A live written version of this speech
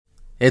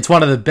It's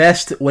one of the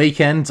best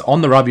weekends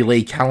on the Rugby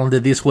League calendar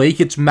this week.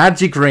 It's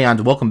Magic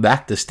Round. Welcome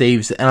back to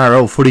Steve's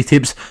NRL Footy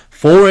Tips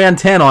for Round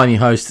 10. I'm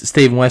your host,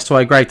 Stephen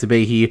Westway. Great to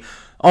be here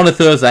on a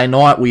Thursday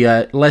night. We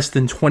are less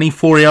than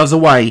 24 hours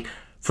away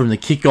from the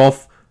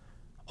kickoff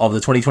of the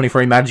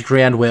 2023 Magic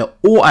Round, where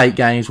all 8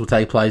 games will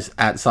take place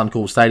at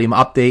Suncorp Stadium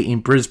up there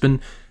in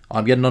Brisbane.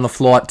 I'm getting on a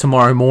flight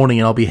tomorrow morning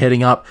and I'll be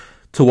heading up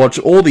to watch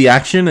all the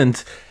action.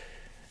 And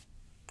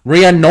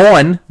Round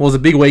 9 was a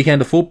big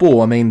weekend of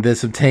football. I mean, there's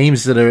some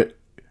teams that are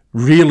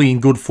really in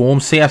good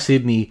form. South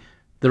Sydney,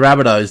 the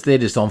Rabbitohs, they're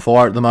just on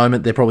fire at the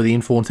moment. They're probably the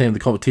informed team of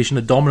the competition.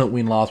 A dominant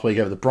win last week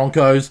over the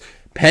Broncos.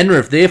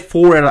 Penrith, they're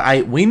 4 out of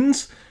 8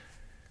 wins.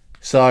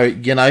 So,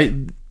 you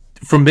know,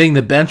 from being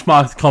the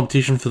benchmark of the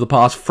competition for the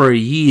past 3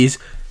 years,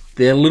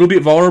 they're a little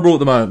bit vulnerable at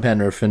the moment,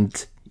 Penrith.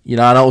 And, you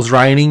know, I know it was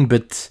raining,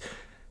 but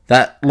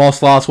that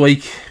loss last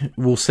week,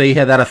 we'll see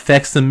how that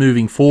affects them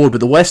moving forward.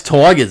 But the West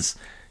Tigers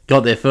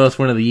got their first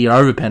win of the year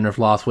over Penrith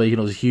last week, and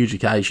it was a huge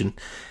occasion.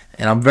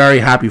 And I'm very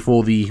happy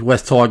for the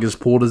West Tigers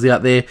supporters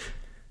out there.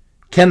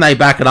 Can they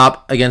back it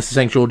up against the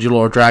St. George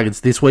Illawarra Dragons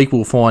this week?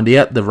 We'll find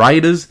out. The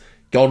Raiders,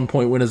 Golden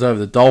Point winners over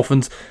the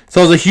Dolphins.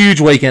 So it was a huge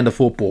weekend of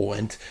football,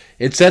 and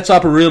it sets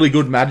up a really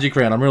good Magic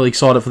Round. I'm really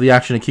excited for the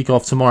action to kick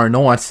off tomorrow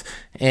night.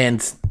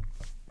 And,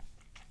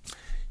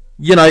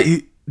 you know,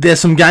 there's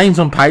some games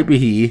on paper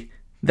here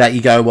that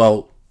you go,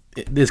 well,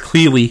 there's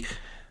clearly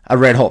a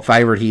red-hot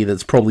favourite here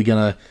that's probably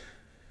going to,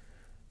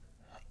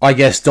 I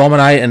guess,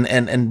 dominate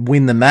and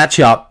win the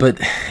matchup,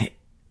 but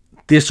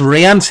this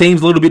round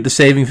seems a little bit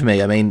deceiving for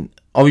me. I mean,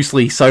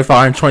 obviously, so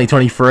far in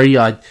 2023,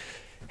 I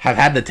have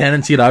had the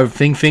tendency to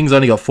overthink things. I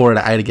only got 4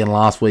 out of 8 again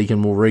last week,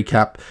 and we'll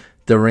recap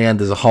the round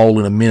as a whole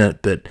in a minute.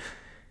 But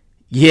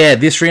yeah,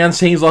 this round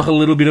seems like a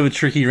little bit of a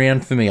tricky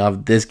round for me.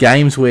 There's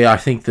games where I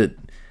think that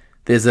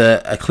there's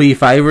a clear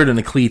favourite and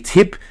a clear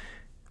tip,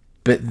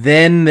 but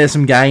then there's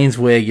some games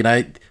where, you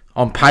know,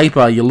 on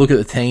paper, you look at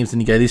the teams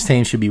and you go, this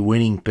team should be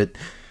winning, but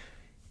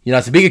you know,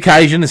 it's a big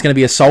occasion. It's going to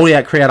be a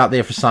sold-out crowd up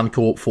there for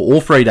Suncorp for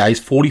all 3 days,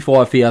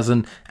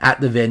 45,000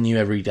 at the venue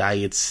every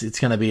day. It's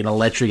going to be an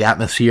electric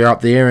atmosphere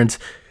up there, and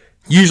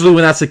usually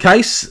when that's the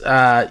case,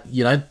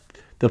 you know,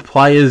 the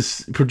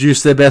players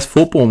produce their best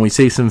football, and we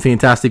see some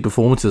fantastic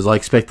performances. I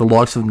expect the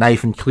likes of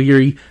Nathan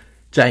Cleary,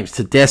 James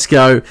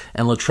Tedesco,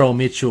 and Latrell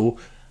Mitchell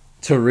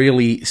to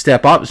really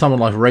step up. Someone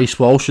like Reece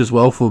Walsh as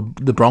well for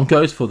the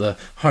Broncos, for the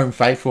home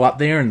faithful up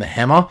there, and the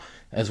Hammer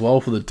as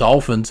well for the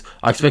Dolphins.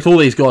 I expect all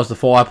these guys to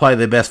play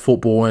their best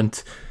football,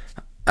 and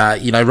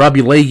you know,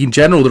 rugby league in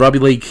general, the rugby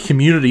league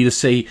community, to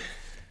see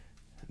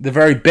the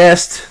very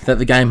best that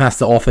the game has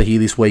to offer here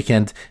this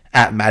weekend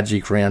at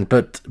Magic Round.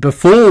 But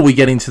before we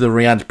get into the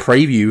round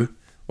preview,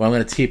 where I'm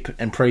going to tip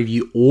and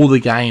preview all the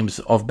games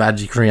of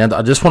Magic Round,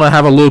 I just want to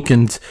have a look.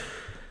 And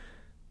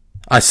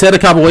I said a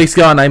couple of weeks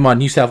ago, I named my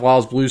New South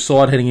Wales Blues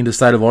side heading into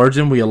State of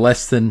Origin. We are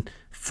less than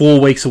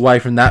 4 weeks away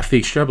from that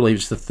fixture. I believe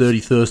it's the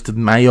 31st of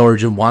May,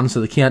 Origin 1, so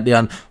the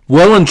countdown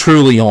well and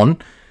truly on.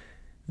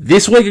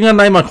 This week I'm going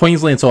to name my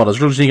Queensland side. I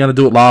was originally going to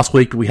do it last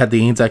week, but we had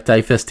the Anzac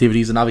Day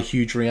festivities, another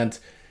huge round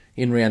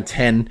in round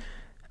 10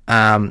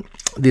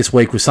 this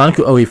week with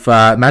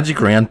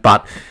Magic Round.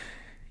 But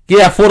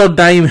yeah, I thought I'd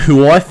name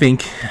who I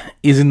think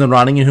is in the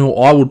running and who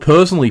I would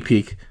personally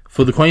pick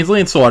for the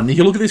Queensland side. And if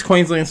you look at this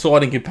Queensland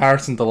side in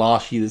comparison to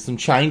last year, there's some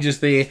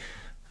changes there.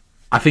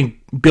 I think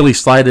Billy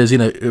Slater's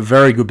in a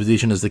very good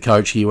position as the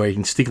coach here, where he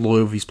can stick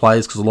loyal with his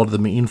players because a lot of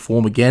them are in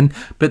form again.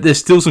 But there's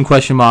still some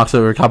question marks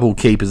over a couple of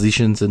key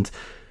positions. And,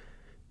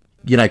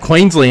 you know,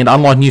 Queensland,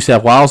 unlike New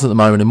South Wales at the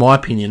moment, in my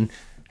opinion,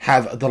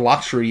 have the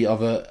luxury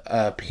of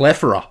a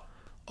plethora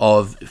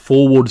of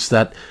forwards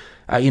that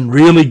are in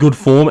really good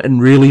form and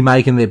really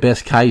making their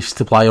best case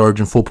to play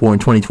Origin football in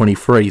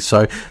 2023.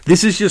 So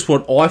this is just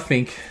what I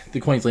think the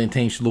Queensland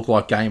team should look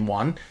like game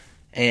 1.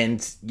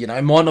 And, you know,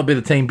 it might not be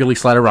the team Billy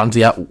Slater runs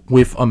out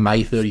with on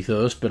May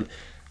 31st, but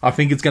I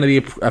think it's going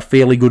to be a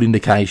fairly good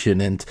indication.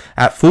 And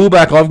at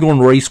fullback, I've gone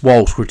Reece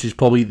Walsh, which is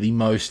probably the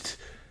most,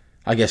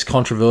 I guess,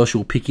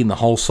 controversial pick in the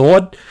whole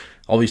side.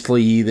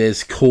 Obviously,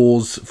 there's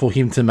cause for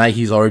him to make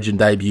his Origin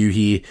debut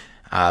here,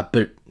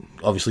 but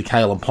obviously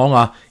Kalen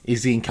Ponga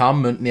is the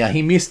incumbent. Now,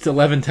 he missed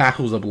 11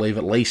 tackles, I believe,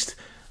 at least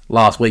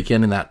last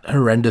weekend in that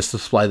horrendous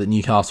display that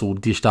Newcastle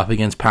dished up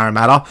against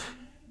Parramatta.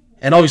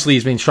 And obviously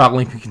he's been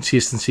struggling for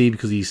consistency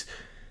because he's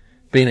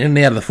been in and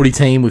out of the footy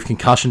team with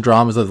concussion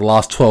dramas over the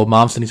last 12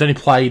 months. And he's only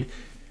played,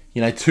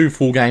 you know, 2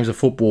 full games of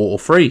football, or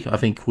 3, I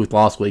think, with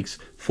last week's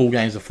full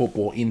games of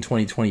football in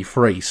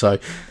 2023. So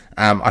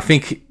I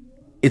think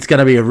it's going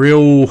to be a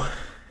real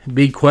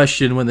big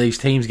question when these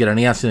teams get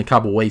announced in a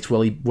couple of weeks,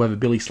 whether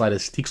Billy Slater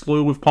sticks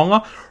loyal with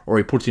Ponga or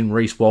he puts in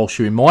Reece Walsh,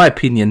 who, in my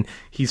opinion,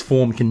 his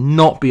form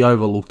cannot be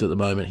overlooked at the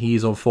moment. He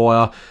is on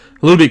fire.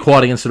 A little bit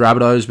quiet against the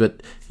Rabbitohs,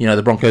 but, you know,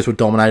 the Broncos were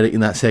dominated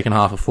in that second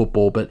half of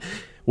football. But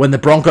when the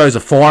Broncos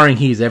are firing,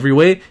 he's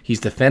everywhere. His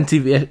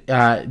defensive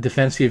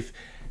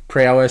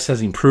prowess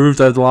has improved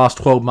over the last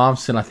 12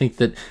 months, and I think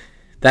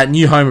that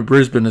new home at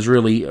Brisbane has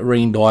really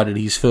reignited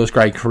his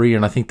first-grade career,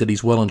 and I think that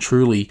he's well and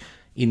truly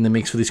in the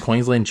mix for this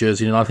Queensland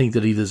jersey, and I think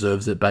that he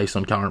deserves it based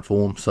on current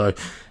form. So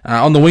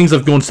on the wings,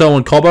 I've gone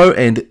Selwyn Cobbo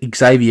and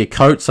Xavier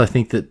Coates. I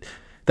think that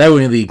they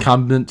were the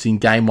incumbents in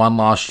Game 1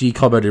 last year.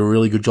 Cobbo did a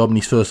really good job in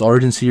his first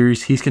Origin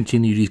series. He's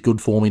continued his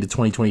good form into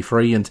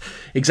 2023, and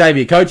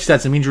Xavier Coates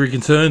had some injury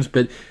concerns,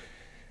 but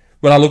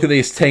when I look at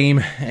this team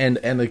and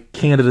the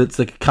candidates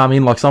that could come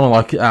in, like someone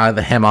like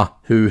the Hammer,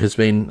 who has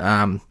been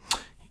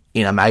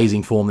in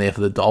amazing form there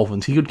for the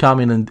Dolphins, he could come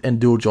in and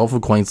do a job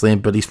for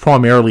Queensland, but he's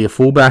primarily a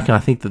fullback, and I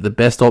think that the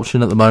best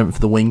option at the moment for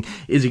the wing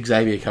is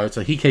Xavier Coates,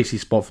 so he keeps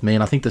his spot for me,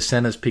 and I think the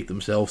centres pick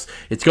themselves.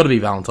 It's got to be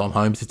Valentine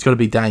Holmes, it's got to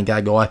be Dane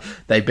Gagai.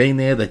 They've been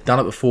there, they've done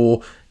it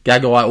before.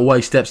 Gagai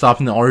always steps up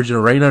in the Origin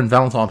arena, and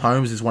Valentine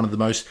Holmes is one of the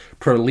most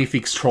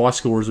prolific try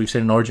scorers we've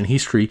seen in Origin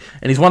history,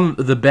 and he's one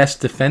of the best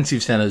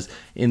defensive centres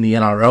in the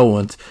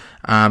NRL,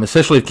 and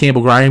especially if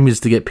Campbell Graham is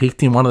to get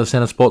picked in one of the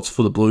centre spots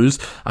for the Blues,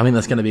 I mean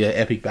that's going to be an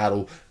epic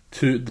battle.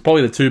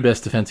 Probably the two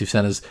best defensive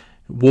centres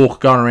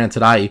going around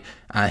today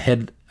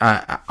head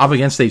up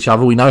against each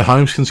other. We know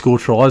Holmes can score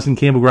tries, and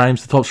Campbell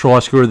Graham's the top try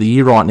scorer of the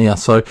year right now,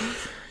 so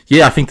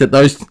yeah, I think that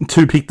those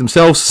two pick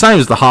themselves. Same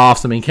as the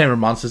halves. I mean, Cameron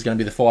Munster's going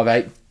to be the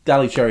 5'8",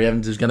 Daly Cherry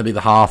Evans is going to be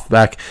the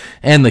halfback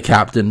and the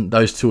captain.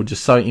 Those two are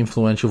just so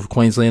influential for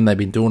Queensland. They've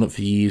been doing it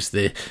for years.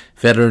 They're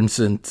veterans,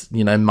 and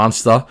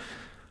Munster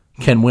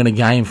can win a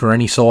game for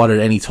any side at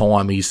any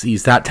time.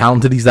 He's that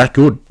talented. He's that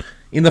good.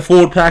 In the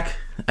forward pack,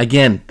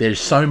 again,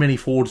 there's so many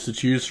forwards to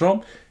choose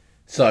from.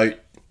 So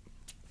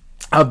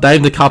I've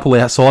named a couple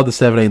outside the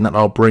 17 that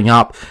I'll bring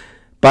up.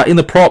 But in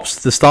the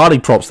props, the starting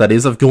props, that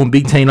is, I've gone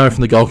Big Tino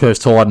from the Gold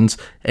Coast Titans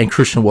and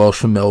Christian Welch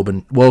from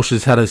Melbourne. Welch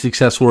has had a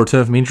successful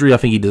return from injury. I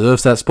think he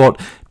deserves that spot.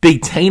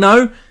 Big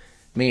Tino,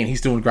 man,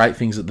 he's doing great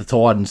things at the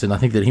Titans, and I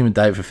think that him and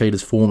David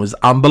Fafita's form is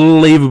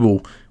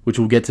unbelievable, which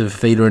we'll get to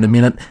Fafita in a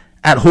minute.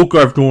 At hooker,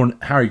 I've gone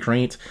Harry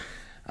Grant.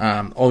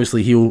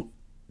 Obviously, he'll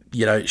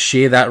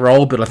share that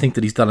role, but I think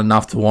that he's done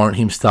enough to warrant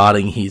him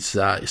starting. He's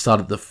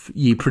started the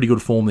year pretty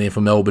good form there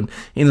for Melbourne.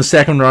 In the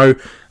second row,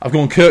 I've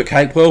gone Kurt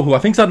Capewell, who I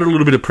think's under a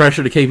little bit of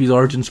pressure to keep his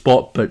Origin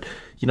spot, but,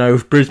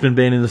 with Brisbane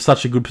being in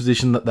such a good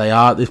position that they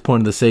are at this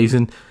point of the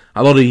season,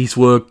 a lot of his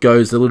work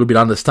goes a little bit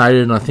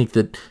understated, and I think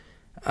that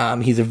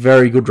he's a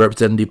very good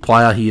representative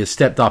player. He has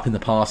stepped up in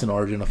the past in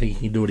Origin. I think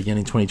he can do it again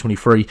in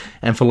 2023.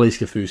 And Felice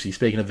Kafusi,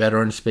 speaking of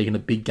veterans, speaking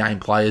of big game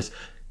players,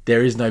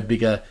 there is no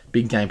bigger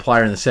big game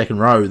player in the second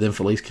row than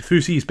Felice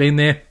Kafusi. He's been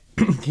there.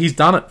 He's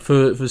done it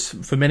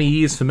for many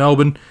years for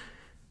Melbourne.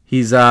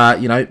 He's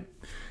lifted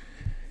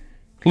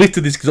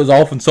this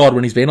Dolphin side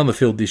when he's been on the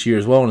field this year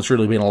as well, and it's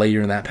really been a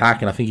leader in that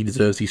pack, and I think he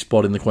deserves his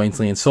spot in the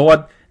Queensland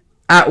side.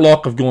 At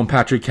lock, I've gone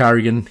Patrick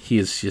Carrigan. He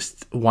is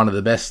just one of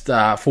the best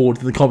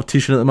forwards in the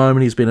competition at the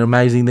moment. He's been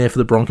amazing there for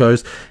the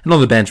Broncos. And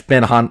on the bench,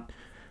 Ben Hunt.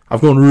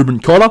 I've gone Ruben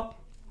Cotter.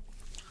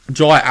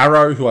 Jai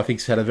Arrow, who I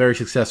think has had a very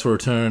successful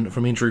return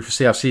from injury for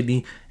South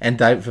Sydney, and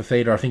David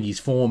Fafita. I think his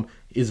form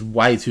is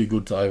way too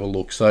good to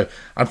overlook. So,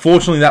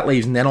 unfortunately, that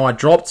leaves Nanai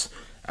dropped.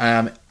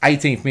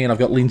 18th man, I've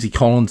got Lindsay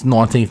Collins.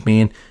 19th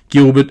man,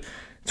 Gilbert.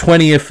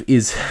 20th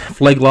is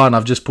Flegler, and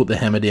I've just put the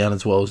hammer down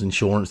as well as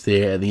insurance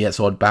there at the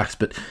outside backs.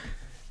 But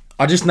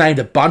I just named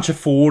a bunch of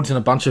forwards and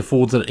a bunch of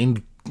forwards that are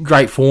in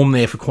great form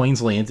there for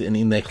Queensland and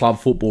in their club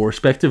football,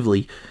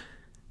 respectively.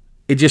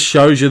 It just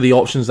shows you the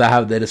options they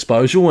have at their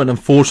disposal, and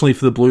unfortunately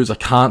for the Blues, I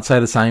can't say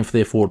the same for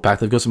their forward pack.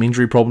 They've got some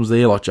injury problems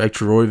there, like Jake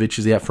Trbojevic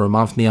is out for a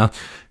month now,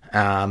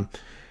 and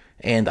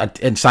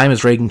same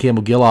as Regan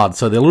Campbell-Gillard.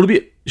 So they're a little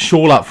bit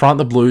short up front,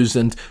 the Blues,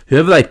 and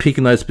whoever they pick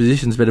in those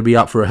positions better be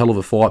up for a hell of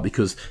a fight,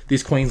 because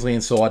this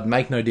Queensland side,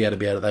 make no doubt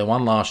about it, they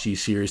won last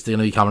year's series. They're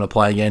going to be coming to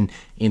play again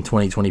in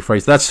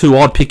 2023. So that's who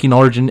I'd pick in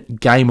Origin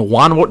Game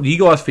 1. What do you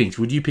guys think?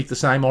 Would you pick the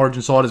same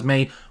Origin side as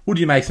me? Would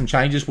you make some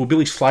changes? Will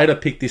Billy Slater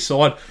pick this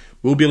side?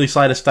 Will Billy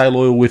Slater stay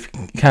loyal with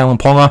Kalen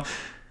Ponga?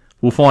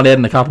 We'll find out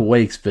in a couple of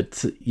weeks.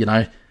 But,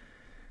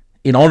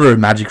 in honour of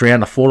Magic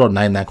Round, I thought I'd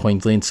name that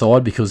Queensland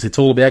side because it's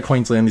all about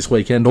Queensland this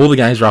weekend. All the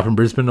games are up in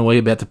Brisbane, and we're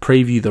about to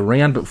preview the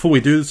round. But before we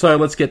do so,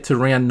 let's get to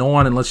round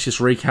 9, and let's just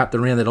recap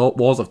the round that it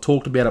was. I've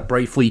talked about it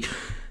briefly.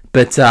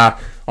 But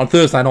on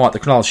Thursday night,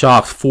 the Cronulla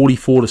Sharks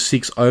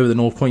 44-6 over the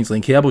North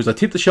Queensland Cowboys. I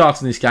tipped the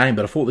Sharks in this game,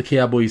 but I thought the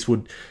Cowboys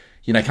would,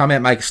 come out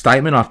and make a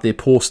statement after their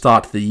poor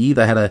start to the year.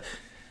 They had a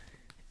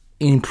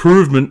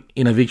improvement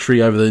in a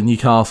victory over the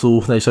Newcastle.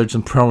 They showed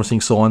some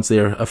promising signs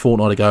there a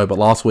fortnight ago, but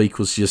last week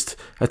was just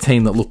a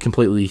team that looked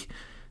completely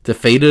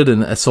defeated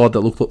and a side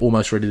that looked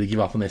almost ready to give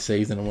up on their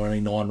season, and we're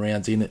only 9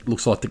 rounds in. It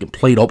looks like the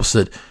complete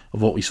opposite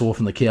of what we saw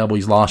from the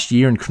Cowboys last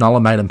year, and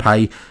Cronulla made them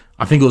pay.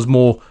 I think it was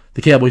more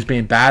the Cowboys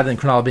being bad than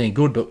Cronulla being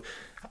good, but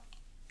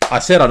I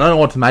said I don't know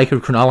what to make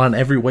of Cronulla, and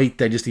every week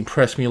they just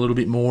impress me a little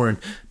bit more and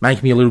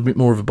make me a little bit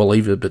more of a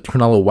believer, but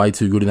Cronulla were way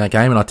too good in that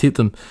game, and I tipped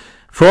them.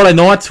 Friday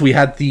night, we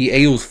had the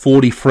Eels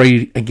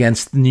 43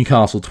 against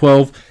Newcastle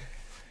 12.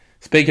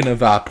 Speaking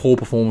of poor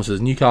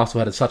performances, Newcastle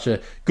had such a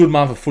good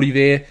month of footy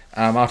there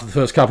after the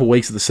first couple of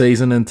weeks of the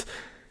season, and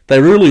they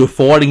really were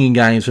fighting in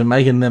games and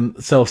making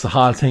themselves the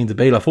hard team to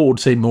beat. I thought we'd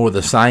see more of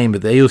the same,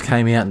 but the Eels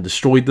came out and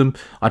destroyed them.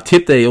 I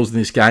tipped the Eels in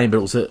this game, but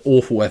it was an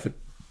awful effort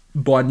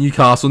by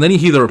Newcastle. And then you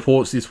hear the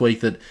reports this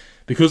week that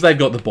because they've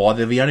got the bye,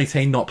 they're the only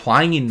team not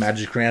playing in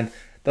Magic Round.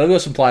 They've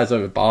got some players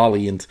over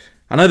Bali, and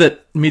I know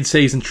that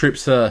mid-season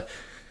trips are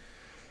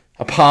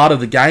a part of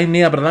the game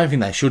now, but I don't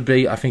think they should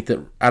be. I think that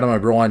Adam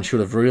O'Brien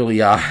should have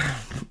really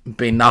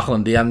been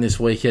knuckling down this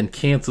weekend,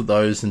 cancelled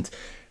those, and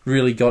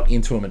really got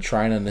into them at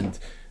training and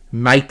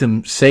make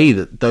them see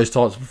that those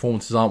types of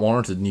performances aren't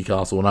warranted in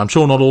Newcastle. And I'm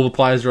sure not all the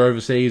players are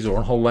overseas or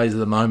on holidays at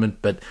the moment,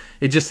 but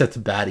it just sets a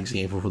bad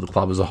example for the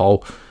club as a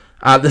whole.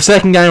 The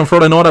second game on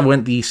Friday night, I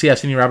went the South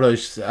Sydney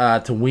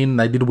Rabbitohs to win.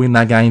 They did win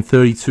that game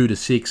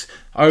 32-6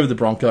 over the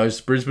Broncos.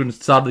 Brisbane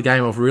started the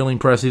game off really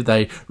impressive.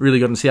 They really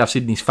got in South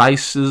Sydney's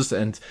faces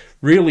and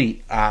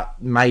really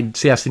made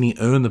South Sydney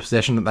earn the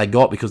possession that they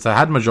got because they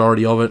had a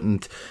majority of it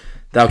and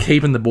they were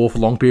keeping the ball for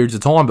long periods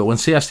of time. But when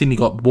South Sydney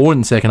got bored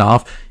in the second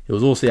half, it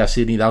was all South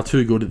Sydney. They were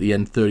too good at the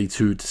end,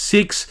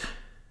 32-6.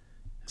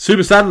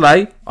 Super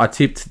Saturday, I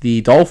tipped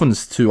the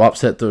Dolphins to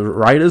upset the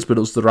Raiders, but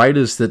it was the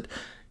Raiders that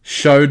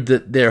showed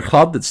that they're a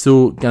club that's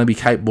still going to be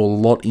capable a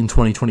lot in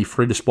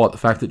 2023, despite the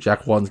fact that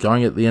Jack White's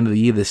going at the end of the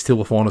year. They're still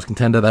a finals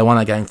contender. They won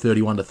that game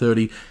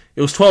 31-30.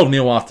 It was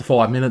 12-0 after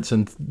 5 minutes,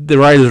 and the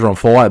Raiders are on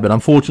fire, but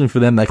unfortunately for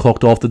them, they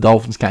clocked off. The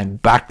Dolphins came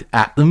back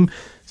at them,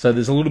 so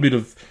there's a little bit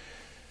of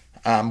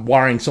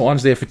worrying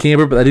signs there for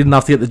Canberra, but they did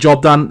enough to get the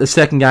job done. The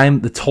second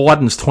game, the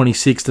Titans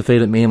 26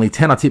 defeated Manly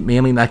 10. I tipped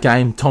Manly in that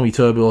game. Tommy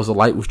Turbo was a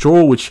late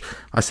withdrawal, which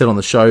I said on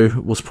the show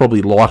was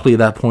probably likely at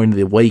that point of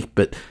the week,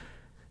 but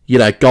you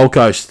know, Gold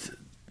Coast,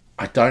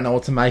 I don't know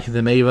what to make of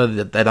them either.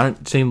 They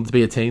don't seem to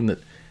be a team that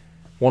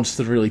wants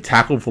to really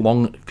tackle for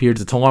long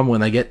periods of time.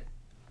 When they get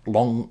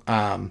long,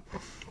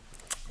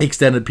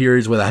 extended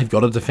periods where they've got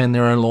to defend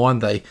their own line,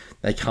 they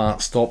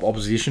can't stop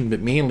opposition.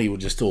 But Manly were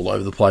just all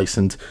over the place.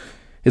 And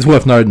it's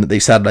worth noting that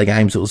these Saturday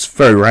games, it was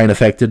very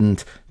rain-affected.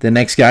 And the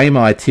next game,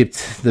 I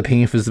tipped the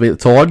Panthers to beat the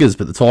Tigers.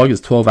 But the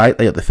Tigers, 12-8,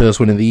 they got the first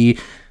win of the year.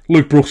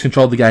 Luke Brooks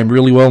controlled the game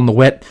really well in the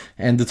wet.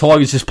 And the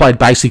Tigers just played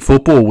basic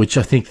football, which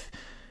I think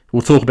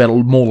we'll talk about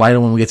it more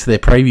later when we get to their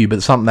preview, but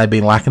it's something they've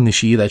been lacking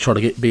this year. They try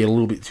to be a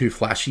little bit too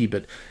flashy,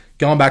 but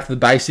going back to the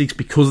basics,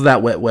 because of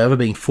that wet weather,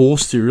 being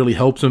forced to really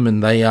helped them,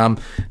 and they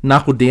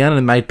knuckled down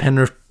and made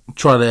Penrith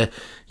try to,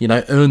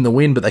 earn the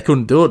win, but they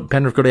couldn't do it.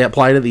 Penrith got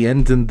outplayed at the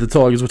end, and the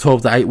Tigers were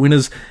 12-8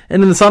 winners.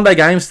 And in the Sunday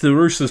games, the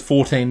Roosters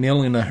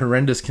 14-0 in a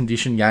horrendous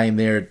condition game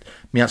there at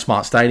Mount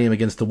Smart Stadium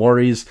against the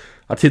Warriors.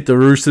 I tipped the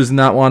Roosters in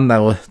that one. They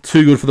were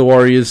too good for the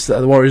Warriors.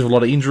 The Warriors had a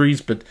lot of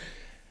injuries, but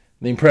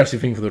the impressive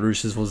thing for the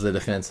Roosters was their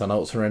defence. I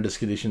know it's horrendous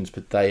conditions,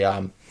 but they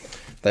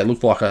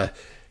looked like a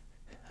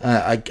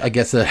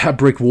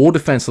brick wall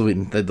defensively.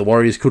 The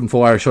Warriors couldn't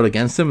fire a shot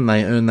against them, and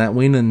they earned that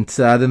win. And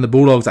then the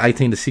Bulldogs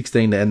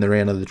 18-16 to end the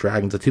round of the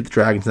Dragons. I tipped the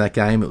Dragons in that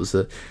game. It was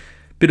an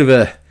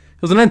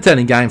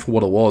entertaining game for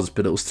what it was,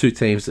 but it was two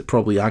teams that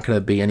probably aren't going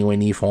to be anywhere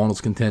near finals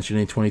contention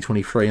in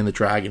 2023, and the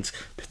Dragons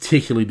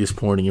particularly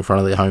disappointing in front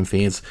of their home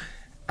fans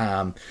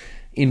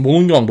in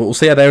Wollongong. But we'll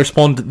see how they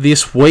respond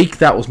this week.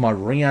 That was my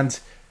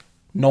round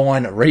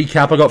 9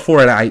 recap. I got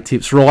 4 out of 8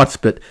 tips right,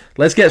 but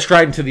let's get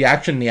straight into the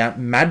action now.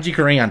 Magic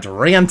round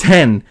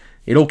 10.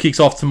 It all kicks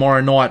off tomorrow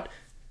night.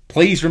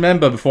 Please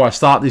remember, before I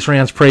start this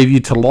round's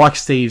preview, to like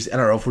Steve's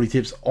NRL Footy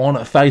Tips on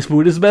Facebook.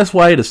 It is the best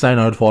way to stay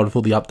notified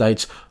for the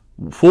updates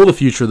for the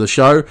future of the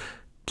show.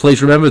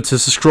 Please remember to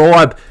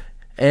subscribe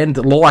and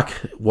like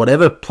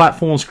whatever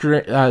platforms,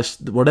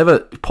 whatever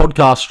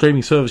podcast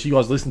streaming service you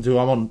guys listen to.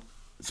 I'm on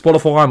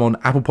Spotify, I'm on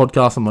Apple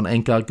Podcasts, I'm on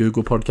Anchor,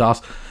 Google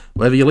Podcasts.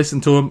 Wherever you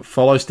listen to them,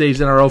 follow Steve's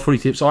NRL Footy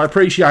Tips. I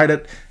appreciate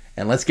it.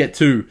 And let's get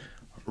to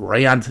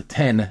round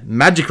 10,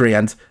 Magic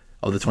round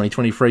of the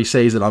 2023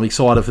 season. I'm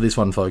excited for this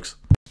one, folks.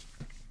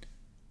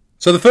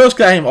 So the first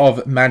game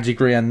of Magic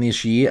round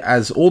this year,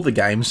 as all the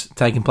games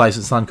taking place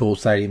at Suncorp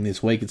Stadium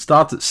this week, it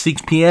starts at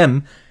 6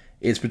 p.m.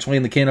 It's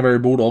between the Canterbury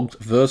Bulldogs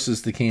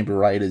versus the Canberra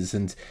Raiders.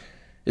 And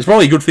it's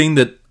probably a good thing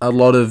that a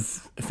lot of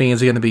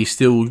fans are going to be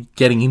still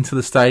getting into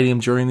the stadium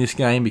during this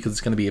game, because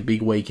it's going to be a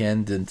big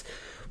weekend, and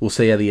we'll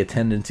see how the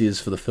attendance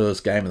is for the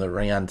first game of the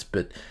round.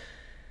 But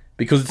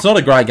because it's not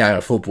a great game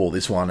of football,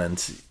 this one,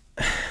 and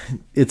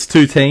it's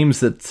two teams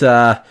that,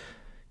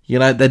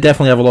 they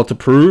definitely have a lot to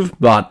prove,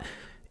 but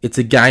it's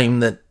a game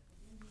that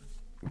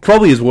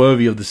probably is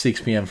worthy of the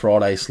 6 p.m.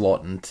 Friday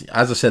slot. And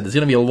as I said, there's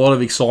going to be a lot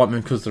of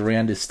excitement because the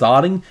round is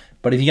starting.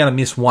 But if you're going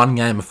to miss one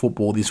game of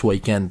football this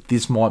weekend,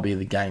 this might be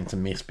the game to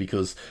miss,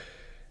 because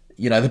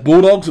the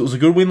Bulldogs, it was a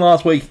good win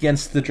last week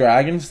against the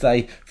Dragons.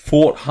 They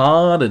fought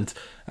hard, and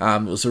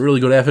it was a really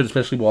good effort,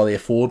 especially by their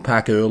forward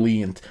pack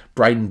early, and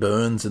Braden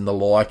Burns and the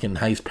like, and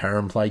Hayes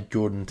Perham played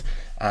good. And,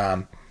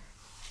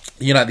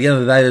 at the end of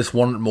the day, they just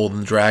wanted more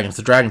than the Dragons.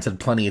 The Dragons had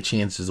plenty of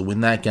chances to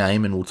win that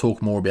game, and we'll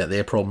talk more about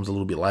their problems a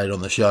little bit later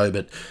on the show.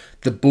 But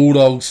the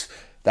Bulldogs,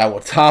 they were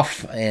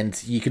tough,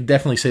 and you could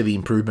definitely see the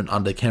improvement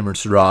under Cameron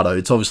Serrato.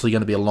 It's obviously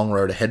going to be a long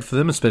road ahead for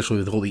them, especially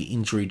with all the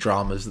injury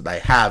dramas that they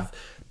have.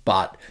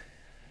 But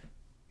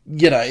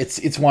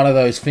it's one of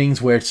those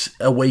things where it's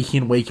a week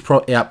in, week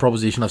out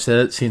proposition. I've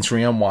said it since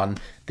round 1.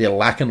 They're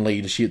lacking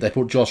leadership. They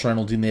put Josh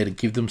Reynolds in there to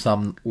give them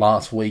some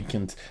last week,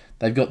 and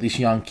they've got this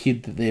young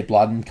kid that they're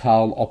blooding,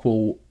 Carl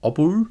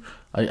Opu.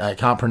 I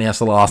can't pronounce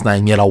the last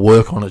name yet. I'll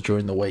work on it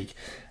during the week.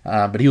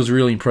 But he was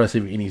really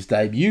impressive in his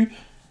debut.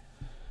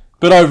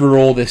 But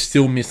overall, they're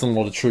still missing a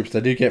lot of troops.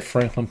 They do get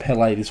Franklin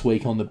Pele this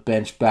week on the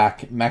bench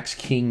back. Max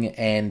King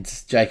and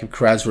Jacob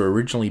Kraz were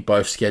originally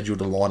both scheduled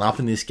to line up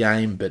in this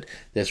game, but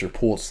there's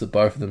reports that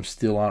both of them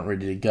still aren't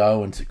ready to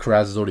go, and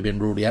Kraz has already been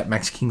ruled out.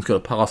 Max King's got to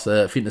pass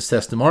a fitness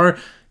test tomorrow,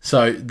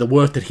 so the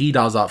work that he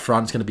does up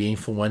front is going to be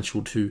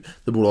influential to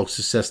the Bulldogs'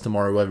 success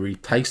tomorrow, whether he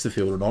takes the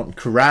field or not. And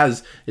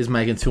Kraz is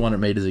making 200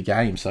 metres a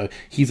game, so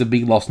he's a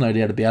big loss, no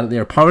doubt about it.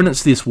 Their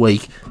opponents this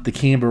week, the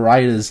Canberra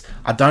Raiders,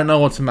 I don't know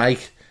what to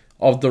make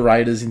of the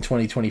Raiders in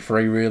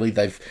 2023, really.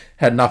 They've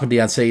had an up and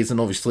down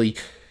season. Obviously,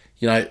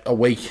 a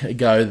week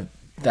ago,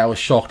 they were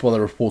shocked by the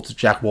reports of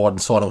Jack White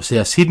and side of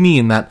South Sydney,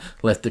 and that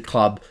left the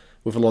club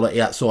with a lot of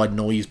outside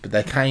noise. But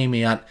they came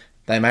out,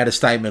 they made a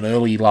statement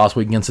early last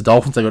week against the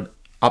Dolphins. They got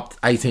up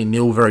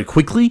 18-0 very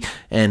quickly,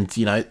 and,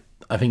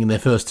 I think in their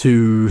first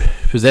two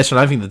possessions,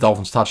 I don't think the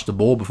Dolphins touched the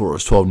ball before it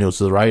was 12-0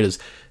 to the Raiders.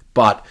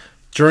 But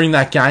during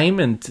that game,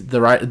 and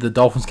the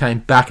Dolphins came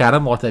back at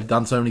them like they've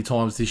done so many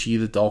times this year,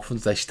 the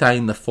Dolphins, they stayed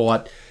in the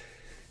fight,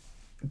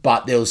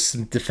 but there was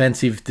some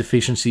defensive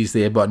deficiencies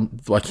there by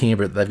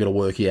Canberra that they've got to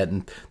work out,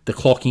 and the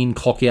clock in,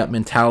 clock out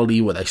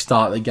mentality where they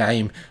start the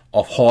game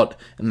off hot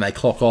and they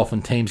clock off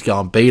and teams go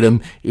and beat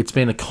them, it's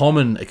been a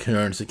common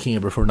occurrence at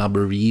Canberra for a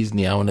number of years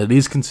now, and it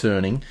is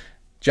concerning.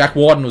 Jack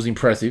Whiten was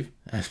impressive,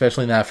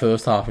 especially in that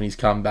first half when he's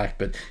come back,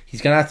 but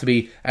he's going to have to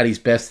be at his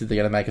best if they're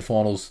going to make a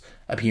finals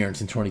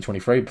appearance in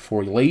 2023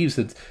 before he leaves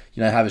and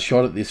have a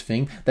shot at this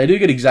thing. They do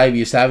get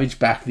Xavier Savage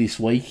back this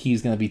week.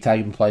 He's going to be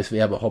taking place of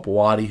Albert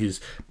Hopewadi,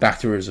 who's back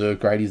to reserve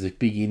grade. He's a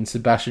big in.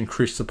 Sebastian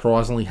Chris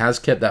surprisingly has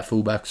kept that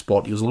fullback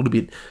spot. He was a little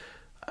bit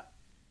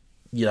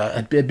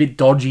a bit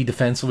dodgy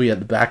defensively at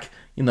the back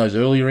in those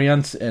early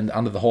rounds and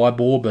under the high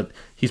ball, but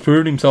he's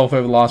proven himself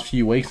over the last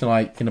few weeks, and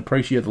I can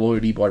appreciate the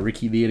loyalty by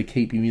Ricky there to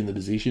keep him in the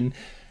position.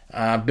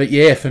 But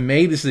yeah, for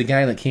me, this is a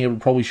game that Canberra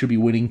probably should be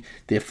winning.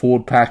 Their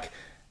forward pack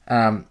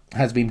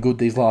has been good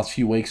these last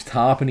few weeks.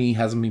 Tarpany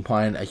hasn't been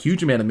playing a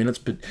huge amount of minutes,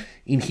 but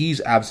in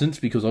his absence,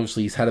 because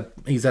obviously he's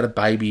had a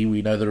baby.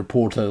 We know the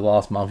report of the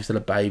last month, he's had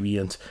a baby,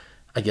 and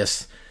I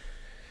guess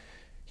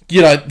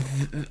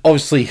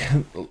obviously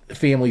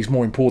family's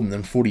more important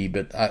than footy,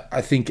 but I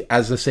think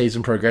as the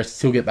season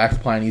progresses, he'll get back to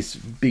playing his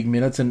big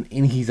minutes, and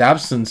in his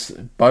absence,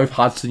 both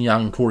Hudson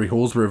Young and Corey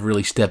Horsburgh have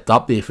really stepped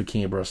up there for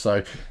Canberra.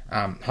 So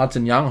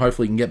Hudson Young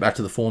hopefully can get back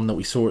to the form that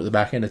we saw at the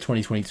back end of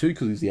 2022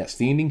 because he was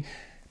outstanding.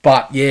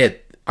 But yeah,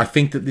 I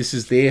think that this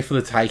is there for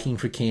the taking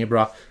for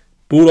Canberra.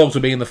 Bulldogs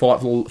will be in the fight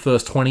for the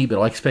first 20, but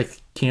I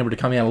expect Canberra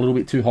to come out a little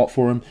bit too hot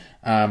for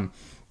them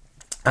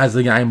as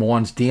the game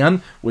winds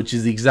down, which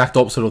is the exact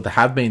opposite of what they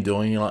have been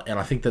doing, and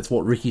I think that's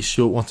what Ricky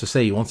Stewart wants to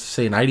see. He wants to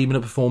see an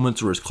 80-minute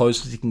performance or as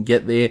close as he can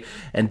get there,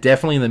 and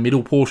definitely in the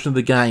middle portion of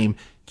the game,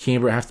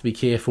 Canberra have to be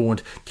careful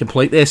and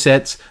complete their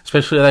sets,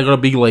 especially if they've got a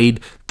big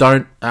lead.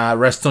 Don't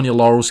rest on your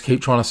laurels,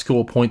 keep trying to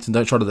score points, and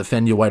don't try to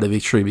defend your way to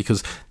victory,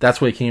 because that's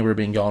where Canberra have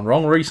been going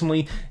wrong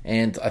recently,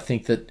 and I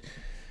think that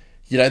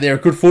they're a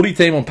good footy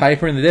team on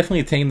paper, and they're definitely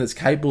a team that's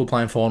capable of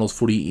playing finals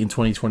footy in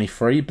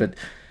 2023, but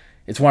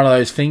it's one of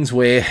those things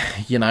where,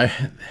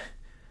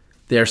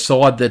 they're a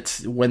side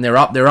that when they're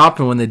up,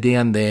 and when they're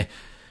down, there's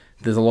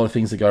a lot of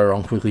things that go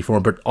wrong quickly for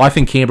them. But I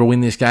think Canberra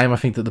win this game. I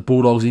think that the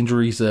Bulldogs'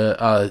 injuries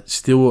are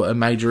still a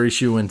major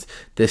issue, and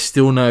there's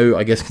still no,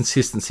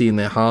 consistency in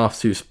their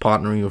halves who's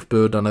partnering with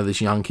Bird. I know this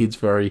young kid's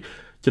got a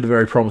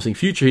very promising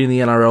future here in the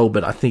NRL,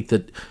 but I think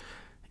that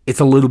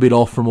it's a little bit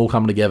off from all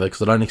coming together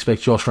because I don't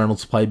expect Josh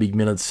Reynolds to play big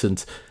minutes.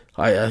 And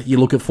you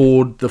look at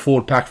the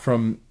forward pack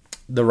from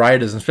the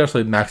Raiders, and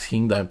especially Max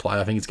King, don't play.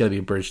 I think it's going to be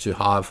a bridge too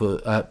far for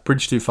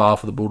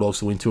the Bulldogs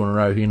to win 2 in a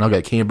row here. And I'll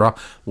go Canberra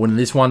winning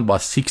this one by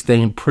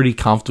 16 pretty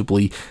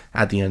comfortably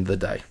at the end of the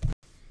day.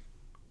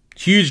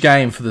 Huge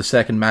game for the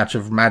second match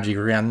of Magic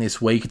Round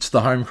this week. It's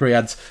the home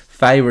crowd's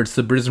favourites,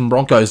 the Brisbane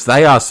Broncos.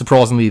 They are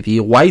surprisingly the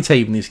away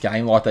team in this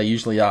game, like they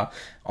usually are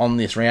on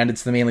this round.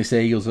 It's the Manly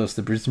Sea Eagles versus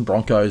the Brisbane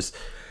Broncos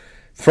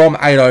from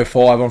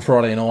 8:05 on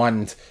Friday night.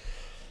 And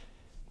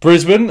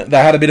Brisbane,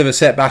 they had a bit of a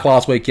setback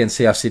last week against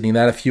South Sydney. They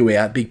had a few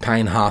out. Big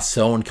Payne,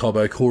 Hassel and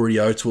Cobbo, Corey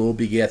Oates were all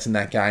big outs in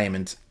that game,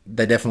 and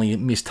they definitely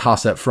missed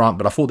Huss up front,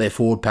 but I thought their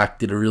forward pack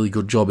did a really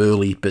good job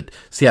early, but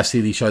South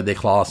Sydney showed their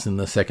class in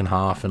the second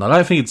half, and I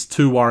don't think it's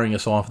too worrying a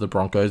sign for the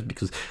Broncos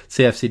because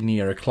South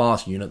Sydney are a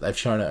class unit. They've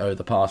shown it over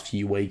the past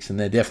few weeks, and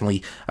they're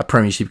definitely a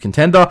premiership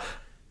contender.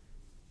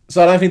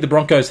 So I don't think the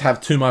Broncos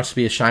have too much to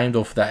be ashamed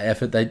of for that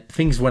effort.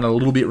 Things went a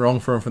little bit wrong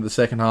for them for the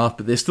second half,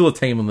 but they're still a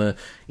team on the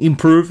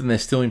improve, and they're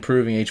still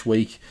improving each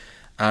week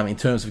in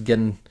terms of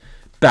getting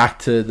back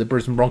to the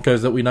Brisbane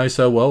Broncos that we know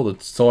so well, the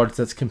side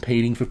that's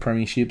competing for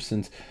premierships.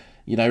 And,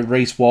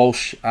 Reece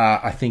Walsh,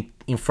 I think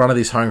in front of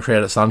this home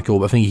crowd at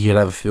Suncorp, I think he could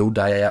have a field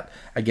day out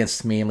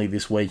against Manly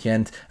this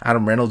weekend.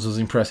 Adam Reynolds was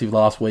impressive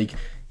last week.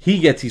 He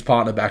gets his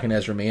partner back in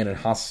Ezra Mann, and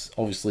Huss,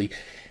 obviously,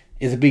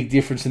 is a big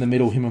difference in the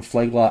middle. Him and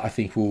Flegler, I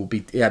think, will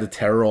be able to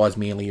terrorise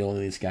Manly early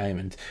in this game.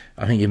 And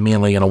I think if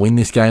Manly are going to win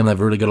this game, they've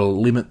really got to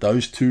limit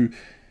those two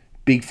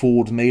big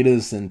forward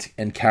meters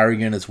and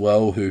Carrigan as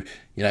well, who,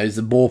 you know, is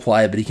a ball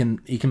player, but he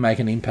can make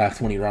an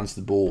impact when he runs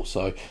the ball.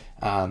 So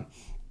I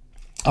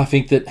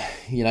think that,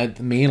 you know,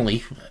 the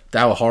Manly,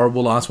 they were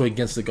horrible last week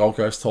against the Gold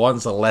Coast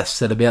Titans. The less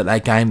said about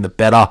that game, the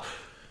better.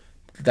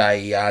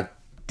 They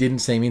didn't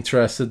seem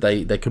interested.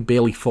 They could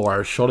barely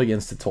fire a shot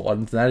against the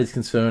Titans. And that is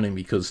concerning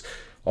because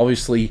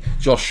obviously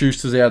Josh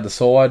Schuster's out of the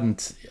side,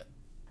 and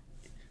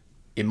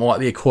it might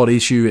be a quad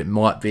issue. It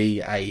might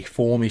be a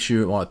form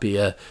issue. It might be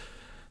a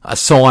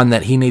sign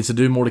that he needs to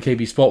do more to keep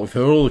his spot. We've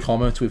heard all the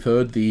comments. We've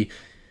heard the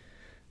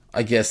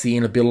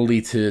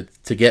inability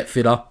to get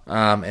fitter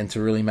and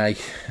to really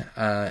make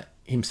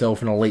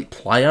himself an elite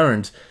player.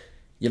 And,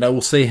 you know,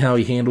 we'll see how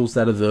he handles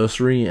that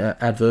adversity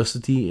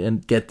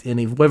and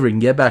whether he can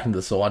get back into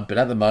the side. But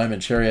at the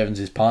moment, Cherry Evans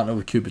is partnered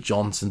with Cooper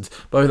Johnson.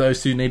 Both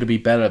those two need to be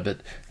better,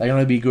 but they're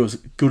going to be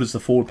good as the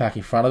forward pack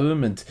in front of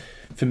them. And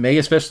for me,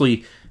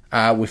 especially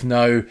with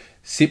no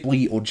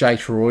Sipley or Jake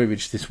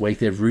Trbojevic this week,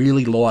 they've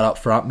really light up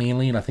front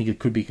Manly, and I think it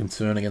could be a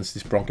concern against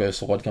this Broncos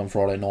side come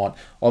Friday night.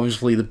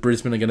 Obviously, the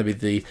Brisbane are going to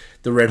be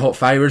the red-hot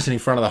favourites, and in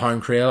front of the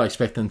home crowd, I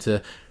expect them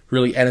to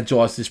really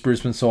energise this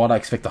Brisbane side. I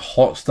expect a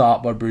hot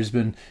start by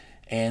Brisbane,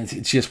 and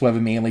it's just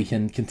whether Manly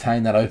can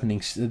contain that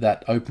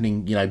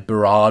opening, you know,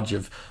 barrage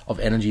of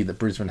energy that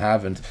Brisbane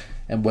have,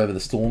 and weather the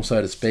storm,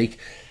 so to speak.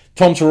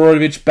 Tom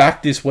Trbojevic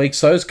back this week,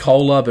 so is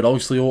Kohler, but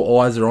obviously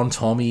all eyes are on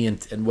Tommy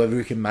and whether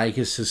he can make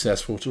a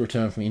successful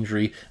return from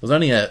injury. It was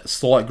only a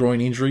slight groin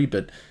injury,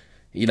 but,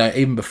 you know,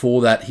 even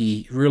before that,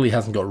 he really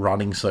hasn't got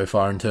running so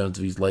far in terms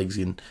of his legs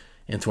in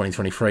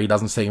 2023. He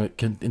doesn't seem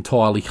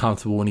entirely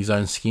comfortable in his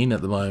own skin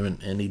at the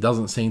moment, and he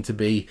doesn't seem to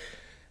be,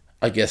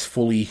 I guess,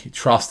 fully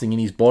trusting in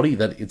his body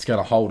that it's going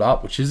to hold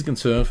up, which is a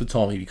concern for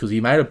Tommy because he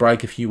made a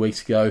break a few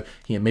weeks ago.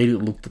 He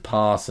immediately looked to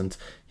pass, and,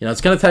 you know,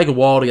 it's going to take a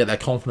while to get that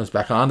confidence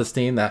back. I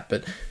understand that,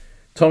 but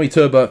Tommy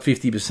Turbo at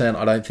 50%,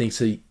 I don't think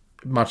so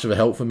much of a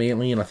help for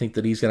Manly, and I think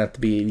that he's going to have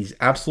to be at his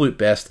absolute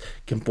best,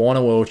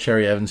 combining well with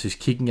Cherry Evans, whose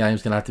kicking game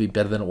is going to have to be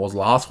better than it was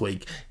last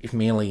week if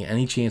Manly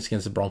any chance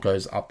against the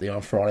Broncos up there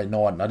on Friday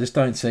night. And I just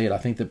don't see it. I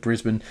think that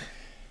Brisbane,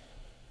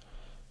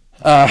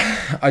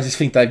 I just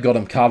think they've got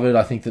them covered.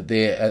 I think that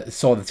they're a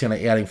side that's going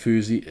to outing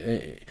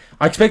Fuzi.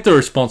 I expect a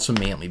response from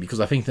Manly because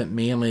I think that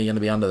Manly are going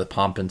to be under the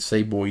pump, and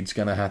Seaboyd's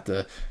going to have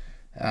to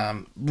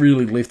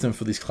really lift him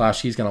for this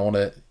clash. He's going to want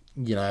to,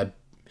 you know,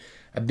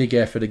 a big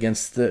effort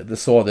against the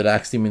side that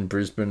axed him in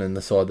Brisbane and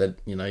the side that,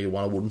 you know, you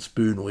want a wooden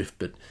spoon with.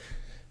 But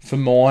for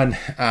mine,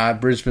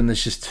 Brisbane,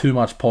 there's just too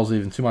much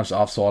positive and too much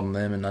upside on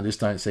them, and I just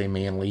don't see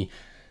Manly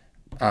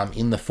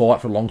in the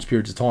fight for long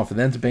periods of time. For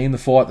them to be in the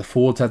fight, the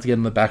forwards have to get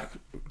in the back.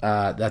 They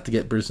have to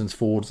get Brisbane's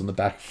forwards on the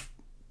back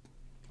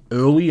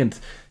early, and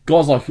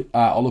guys like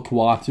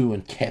Olukwatu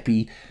and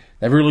Kepi,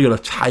 they've really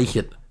got to take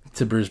it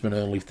to Brisbane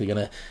early if they're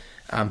going to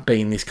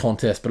be in this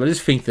contest. But I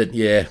just think that,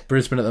 yeah,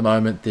 Brisbane at the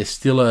moment, they're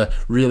still a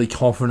really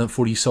confident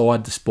footy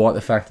side despite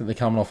the fact that they're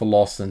coming off a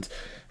loss. And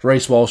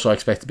Reece Walsh, I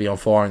expect to be on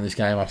fire in this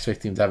game. I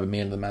expect him to have a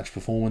man-of-the-match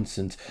performance,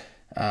 and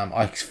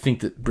I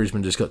think that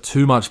Brisbane just got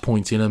too much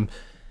points in them.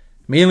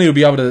 Manly will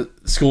be able to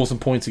score some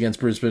points against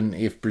Brisbane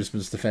if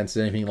Brisbane's defence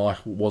is anything like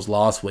it was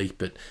last week.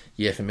 But,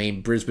 yeah, for me,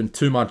 Brisbane,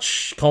 too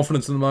much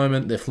confidence at the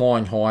moment. They're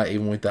flying high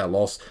even with that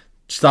loss.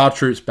 Star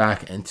troops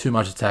back and too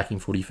much attacking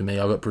footy for me.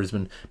 I got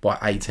Brisbane by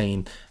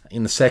 18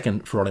 in the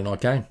second Friday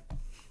night game.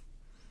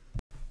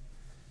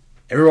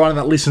 Everyone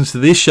that listens to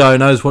this show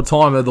knows what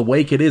time of the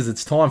week it is.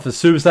 It's time for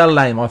Super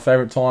Saturday, my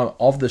favourite time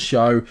of the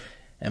show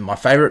and my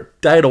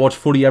favourite day to watch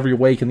footy every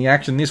week. And the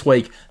action this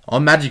week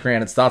on Magic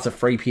Round, it starts at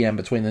 3 p.m.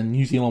 between the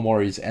New Zealand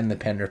Warriors and the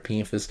Penrith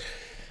Panthers.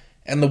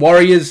 And the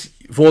Warriors,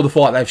 for the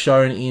fight they've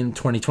shown in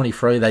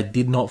 2023, they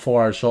did not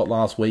fire a shot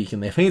last week,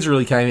 and their fans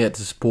really came out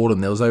to support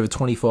them. There was over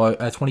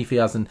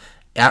 20,000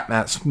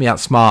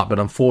 outsmart, but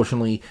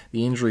unfortunately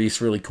the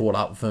injuries really caught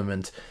up with them,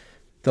 and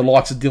the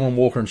likes of Dylan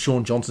Walker and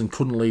Sean Johnson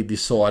couldn't lead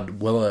this side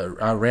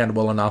around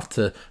well enough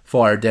to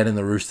fire it down in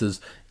the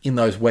Roosters in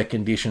those wet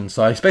conditions.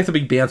 So I expect a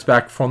big bounce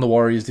back from the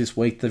Warriors this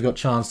week. They've got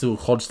chance to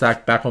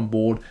Hodgstack back on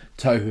board.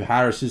 Tohu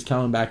Harris is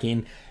coming back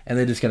in, and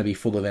they're just going to be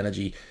full of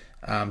energy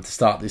to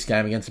start this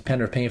game against the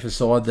Penrith Panthers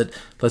side that,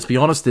 let's be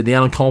honest, they're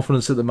down in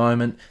confidence at the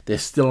moment. They're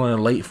still an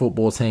elite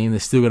football team. They're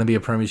still going to be a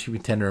premiership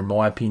contender in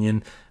my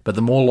opinion. But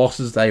the more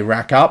losses they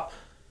rack up,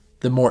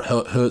 the more it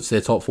hurts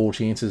their top four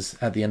chances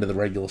at the end of the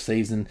regular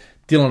season.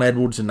 Dylan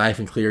Edwards and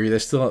Nathan Cleary, they're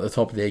still at the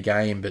top of their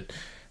game, but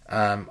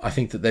I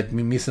think that they've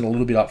been missing a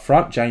little bit up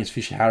front. James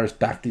Fisher-Harris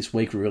back this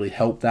week really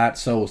helped that.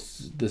 So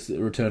was the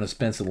return of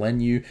Spencer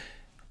Leniu.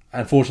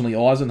 Unfortunately,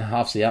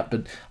 Eisenhuff's out,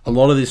 but a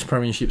lot of this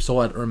premiership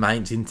side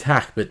remains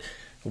intact. But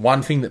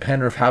one thing that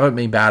Penrith haven't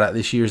been bad at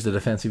this year is the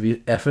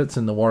defensive efforts,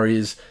 and the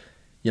Warriors,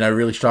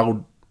 really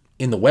struggled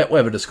in the wet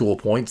weather to score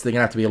points. They're going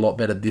to have to be a lot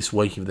better this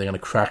week if they're going to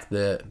crack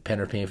the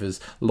Penrith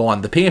Panthers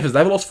line. The Panthers,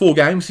 they've lost 4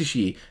 games this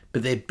year,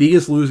 but their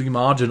biggest losing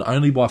margin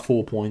only by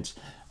 4 points.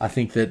 I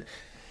think that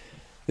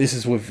this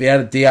is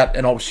without a doubt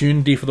an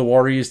opportunity for the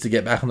Warriors to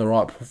get back on the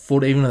right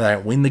foot. Even if they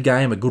don't win the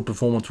game, a good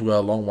performance will go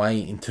a long way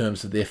in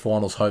terms of their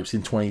finals hopes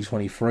in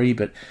 2023.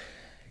 But,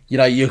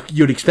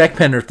 you'd expect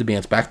Penrith to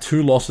bounce back.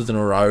 2 losses in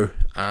a row.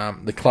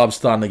 The club's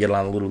starting to get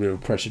under a little bit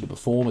of pressure to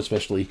perform,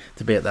 especially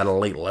to be at that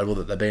elite level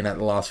that they've been at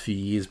the last few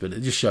years. But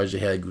it just shows you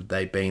how good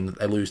they've been.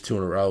 They lose 2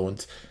 in a row,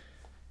 and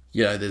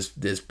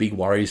there's big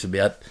worries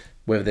about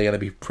whether they're going to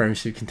be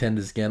premiership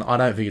contenders again. I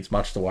don't think it's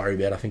much to worry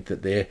about. I think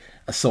that they're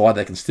a side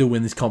that can still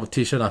win this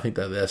competition. I think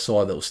that they're a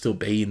side that will still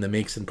be in the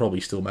mix and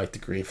probably still make the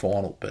grand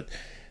final. But,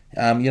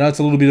 it's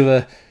a little bit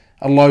of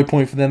a low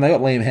point for them. They got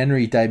Liam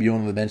Henry debuting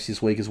on the bench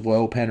this week as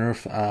well,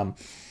 Penrith.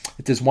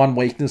 If there's one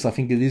weakness, I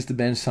think it is the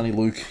bench. Sonny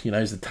Luke,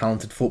 he's a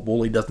talented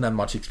footballer. He doesn't have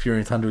much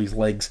experience under his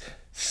legs.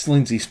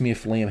 Lindsay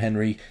Smith, Liam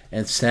Henry,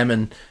 and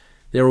Salmon,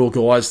 they're all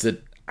guys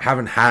that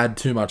haven't had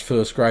too much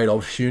first-grade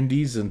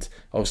opportunities, and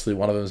obviously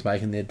one of them is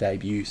making their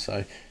debut.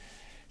 So,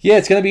 yeah,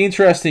 it's going to be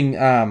interesting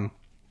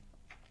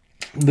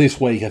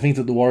this week. I think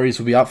that the Warriors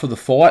will be up for the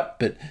fight,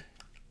 but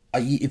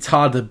it's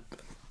hard to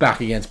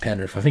back against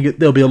Penrith. I think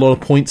there'll be a lot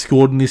of points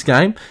scored in this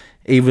game,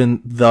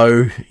 even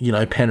though,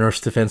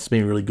 Penrith's defence has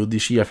been really good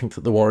this year. I think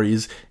that the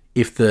Warriors,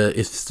 if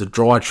it's a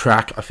dry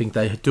track, I think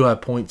they do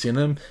have points in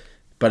them,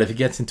 but if it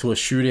gets into a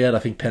shootout, I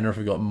think Penrith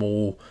have got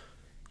more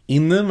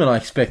in them, and I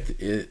expect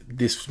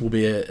this will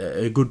be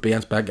a good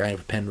bounce-back game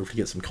for Penrith to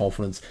get some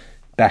confidence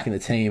back in the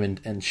team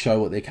and show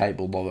what they're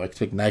capable of. I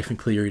expect Nathan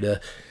Cleary to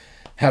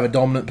have a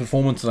dominant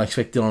performance, and I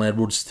expect Dylan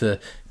Edwards to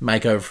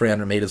make over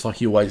 300 metres like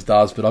he always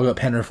does. But I've got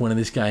Penrith winning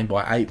this game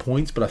by 8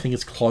 points, but I think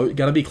it's going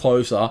to be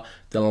closer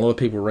than a lot of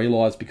people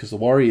realise, because the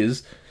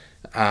Warriors,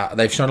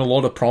 they've shown a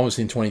lot of promise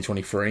in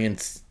 2023,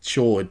 and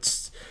sure,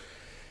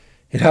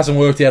 it hasn't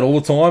worked out all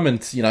the time, and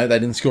they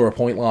didn't score a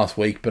point last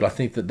week, but I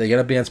think that they're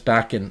going to bounce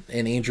back, and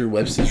Andrew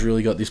Webster's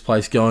really got this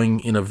place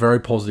going in a very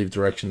positive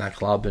direction, that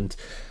club, and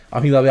I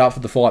think they'll be up for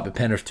the fight, but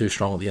Penrith too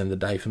strong at the end of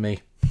the day for me.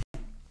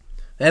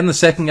 And the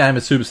second game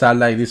of Super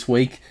Saturday this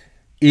week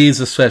is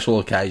a special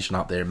occasion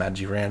up there at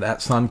Magic Round at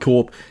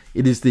Suncorp.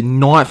 It is the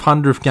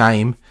 900th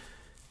game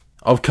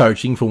of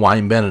coaching for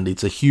Wayne Bennett.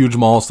 It's a huge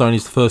milestone.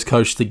 He's the first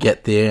coach to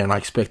get there, and I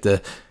expect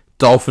a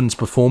Dolphins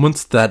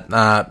performance that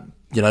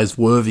is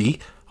worthy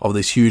of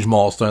this huge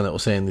milestone that we're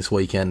seeing this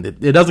weekend.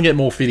 It doesn't get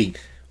more fitting.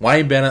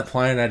 Wayne Bennett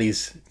playing at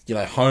his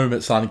home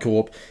at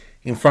Suncorp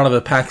in front of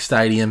a packed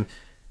stadium.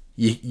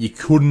 You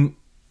couldn't,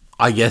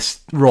 I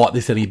guess, write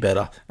this any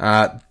better.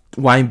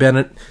 Wayne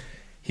Bennett,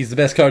 he's the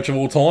best coach of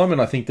all time, and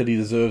I think that he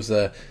deserves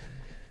a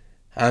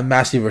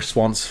massive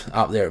response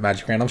up there at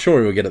Magic Round. I'm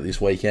sure he will get it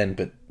this weekend,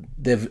 but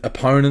their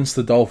opponents,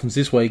 the Dolphins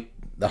this week,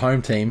 the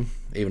home team,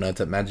 even though it's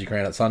at Magic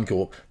Round at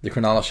Suncorp, the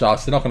Cronulla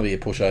Sharks, they're not going to be a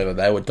pushover.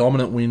 They were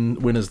dominant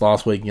winners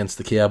last week against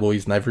the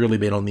Cowboys, and they've really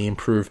been on the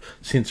improve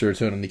since the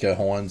return of Nico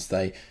Hines.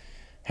 They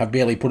have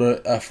barely put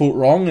a foot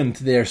wrong, and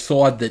they're a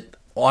side that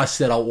I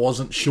said I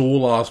wasn't sure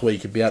last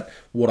week about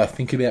what I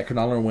think about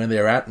Cronulla and where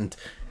they're at, and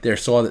they're a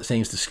side that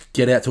seems to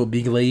get out to a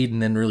big lead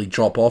and then really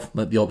drop off,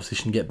 let the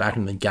opposition get back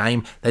in the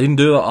game. They didn't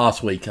do that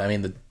last week. I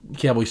mean, the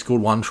Cowboys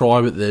scored 1 try,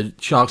 but the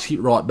Sharks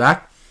hit right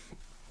back.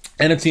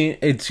 And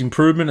it's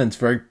improvement, and it's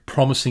very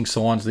promising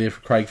signs there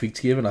for Craig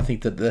Fitzgibbon. I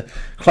think that the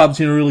club's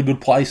in a really good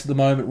place at the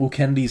moment. Will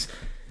Kennedy's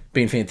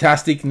been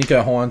fantastic.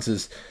 Nico Hines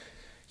is,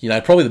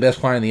 probably the best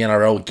player in the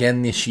NRL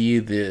again this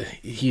year.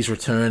 His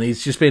return,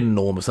 he's just been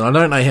enormous. And I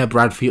don't know how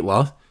Brad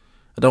Fittler,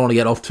 I don't want to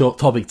get off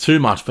topic too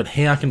much, but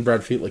how can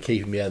Brad Fittler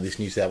keep him out of this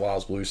New South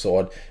Wales Blues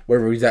side,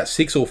 whether he's at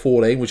 6 or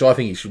 14, which I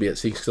think he should be at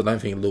 6, because I don't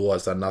think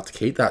Luai's done enough to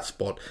keep that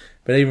spot.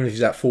 But even if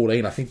he's at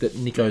 14, I think that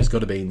Nico's got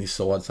to be in this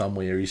side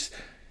somewhere. He's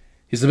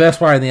the best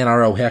player in the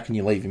NRL. How can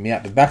you leave him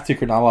out? But back to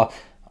Cronulla,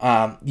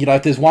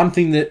 if there's one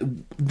thing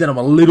that I'm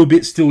a little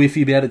bit still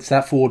iffy about, it's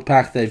that forward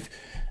pack. They've,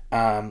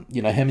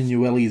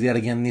 Heminueli is out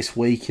again this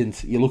week,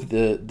 and you look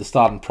at the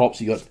starting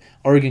props. You got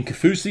Oregon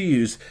Kaufusi,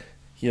 who's,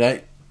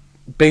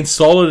 been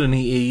solid, and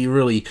he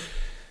really,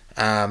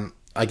 did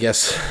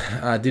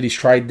his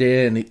trade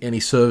there and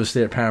his service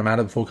there at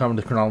Parramatta before coming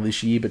to Cronulla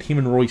this year. But him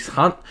and Royce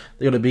Hunt,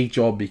 they got a big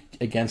job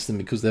against them,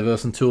 because they're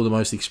versing 2 of the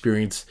most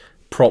experienced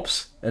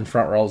props and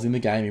front rows in the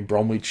game in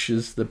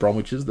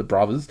the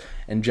brothers,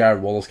 and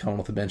Jared Wallace coming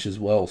off the bench as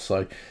well.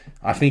 So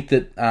I think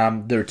that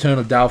the return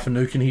of Dale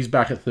Finucane, he's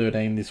back at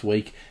 13 this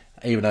week,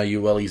 even though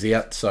Ueli's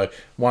out. So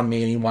 1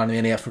 man in, 1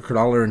 man out for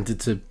Cronulla, and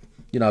it's a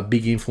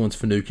big influence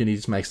for Finucane. He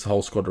just makes the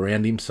whole squad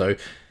around him. So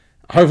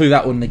hopefully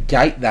that will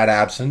negate that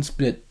absence.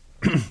 But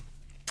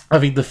I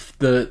think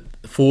the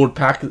forward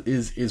pack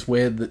is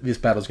where this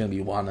battle's going to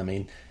be won. I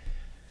mean,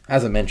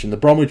 as I mentioned, the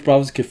Bromwich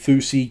brothers,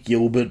 Kaufusi,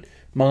 Gilbert,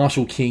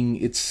 Marshall,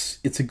 King, it's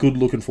a good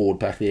looking forward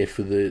pack there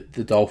for the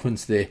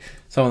Dolphins. They're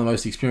some of the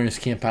most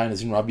experienced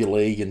campaigners in rugby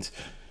league, and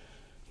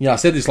I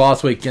said this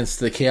last week against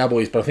the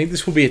Cowboys, but I think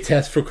this will be a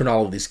test for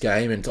Cronulla this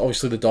game. And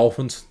obviously the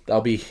Dolphins,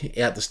 they'll be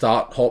out to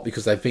start hot,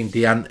 because they've been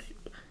down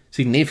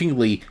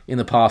significantly in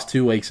the past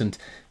 2 weeks and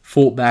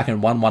fought back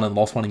and won 1 and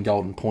lost 1 in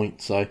Golden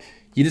Point. So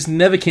you just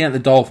never count the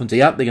Dolphins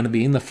out. They're going to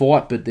be in the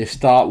fight, but their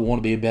start will want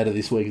to be better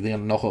this week. They're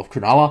going to knock off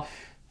Cronulla.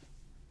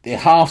 their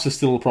halves are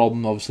still a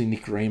problem. Obviously,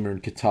 Nikorima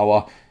and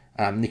Katoa.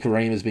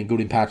 Nikorima's been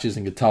good in patches,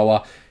 and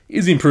Katoa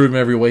is improving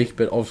every week,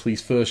 but obviously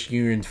his first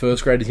year in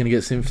first grade, he's going to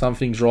get some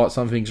things right,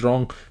 some things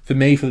wrong. For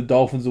me, for the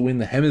Dolphins to win,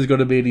 the Hammer's got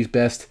to be at his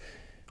best.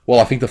 Well,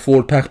 I think the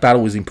forward pack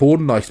battle is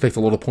important. I expect a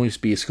lot of points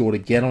to be scored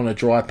again on a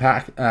dry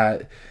patch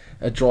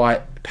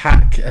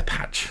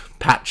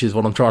is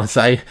what I'm trying to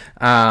say,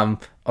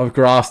 of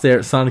grass there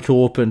at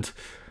Suncorp. And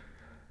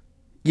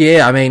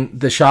yeah, I mean,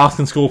 the Sharks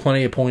can score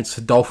plenty of points,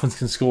 the Dolphins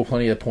can score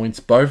plenty of points.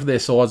 Both of their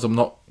sides, I'm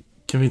not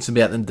convinced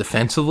about them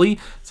defensively,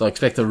 so I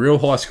expect a real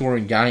high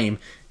scoring game,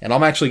 and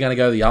I'm actually going to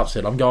go the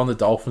upset. I'm going the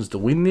Dolphins to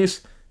win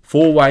this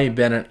for Wayne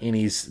Bennett in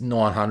his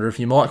 900th.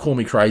 You might call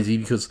me crazy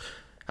because,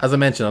 as I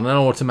mentioned, I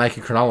don't know what to make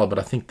of Cronulla, but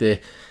I think they're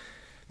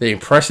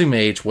impressing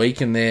me each week,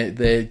 and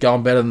they're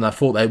going better than I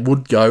thought they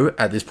would go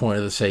at this point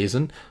of the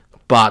season.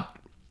 But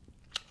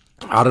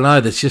I don't know,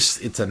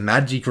 it's a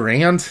magic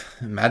round.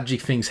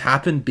 Magic things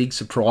happen, big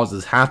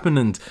surprises happen,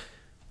 and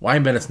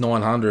Wayne Bennett's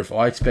 900th,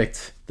 I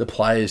expect the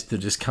players to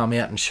just come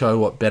out and show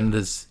what Bennett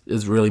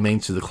has really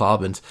means to the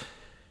club. And,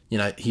 you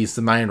know, he's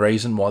the main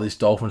reason why this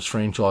Dolphins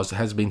franchise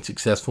has been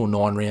successful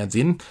 9 rounds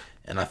in.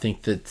 And I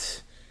think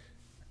that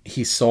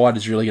his side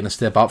is really going to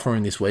step up for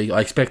him this week.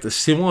 I expect a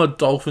similar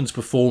Dolphins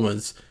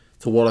performance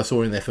to what I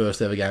saw in their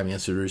first ever game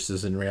against the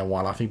Roosters in round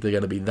 1. I think they're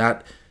going to be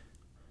that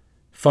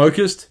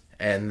focused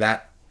and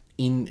that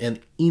in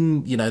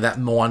that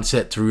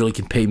mindset to really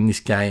compete in this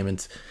game.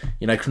 And,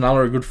 you know, Cronulla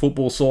are a good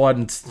football side,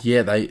 and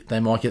yeah, they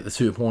might get the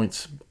 2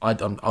 points.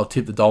 I'll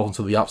tip the Dolphins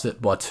will be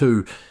upset by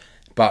 2,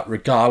 but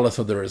regardless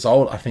of the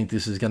result, I think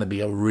this is going to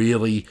be a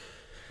really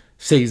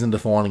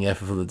season-defining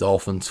effort for the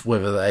Dolphins.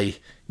 Whether they,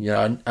 you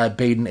know, are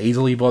beaten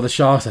easily by the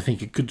Sharks, I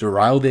think it could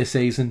derail their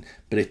season.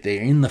 But if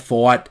they're in the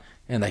fight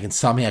and they can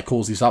somehow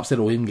cause this upset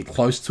or even get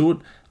close to it,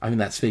 I think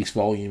that speaks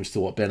volumes to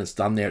what Bennett's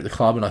done there at the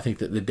club, and I think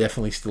that they're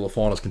definitely still a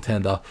finals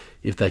contender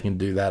if they can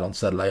do that on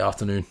Saturday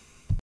afternoon.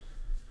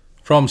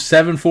 From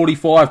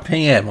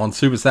 7:45pm on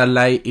Super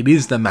Saturday, it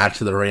is the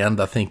match of the round,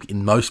 I think,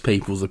 in most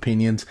people's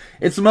opinions.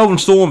 It's the Melbourne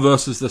Storm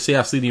versus the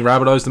South Sydney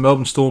Rabbitohs. The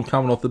Melbourne Storm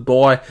coming off the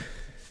bye.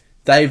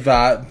 They've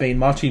been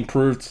much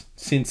improved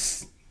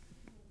since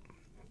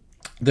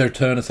the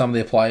return of some of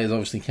their players.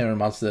 Obviously, Cameron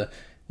Munster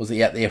was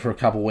out there for a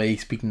couple of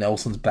weeks. Big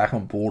Nelson's back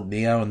on board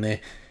now, and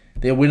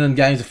they're winning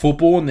games of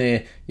football. And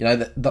their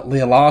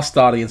last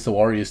start against the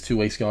Warriors 2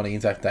 weeks ago on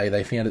Anzac Day,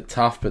 they found it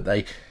tough, but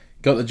they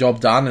got the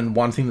job done. And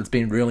one thing that's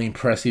been really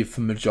impressive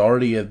for the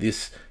majority of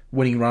this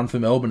winning run for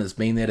Melbourne has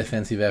been their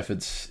defensive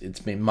efforts. It's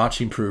been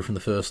much improved from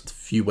the first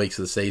few weeks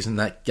of the season.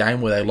 That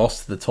game where they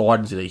lost to the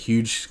Titans in a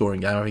huge scoring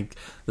game, I think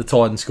the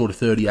Titans scored a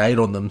 38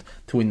 on them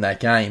to win that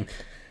game.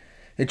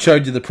 It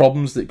showed you the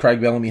problems that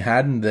Craig Bellamy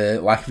had and the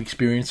lack of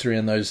experience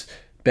around those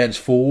bench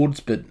forwards,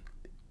 but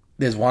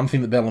there's one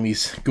thing that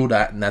Bellamy's good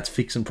at, and that's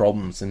fixing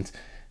problems. And,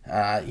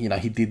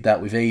 he did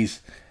that with ease.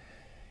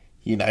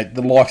 You know,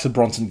 the likes of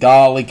Bronson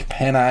Garlick,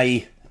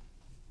 Penne,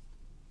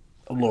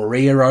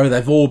 Lauriero,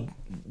 they've all,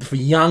 for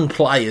young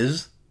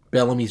players,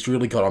 Bellamy's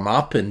really got them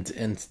up,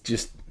 and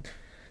just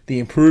the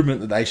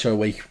improvement that they show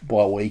week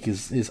by week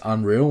is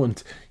unreal.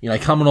 And, you know,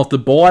 coming off the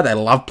bye, they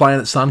love playing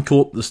at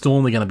Suncorp. The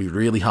Storm are going to be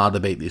really hard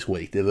to beat this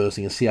week. They're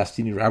versing a South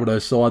Sydney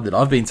Rabbitohs side that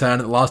I've been saying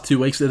in the last 2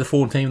 weeks, they're the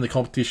form team in the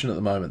competition at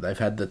the moment. They've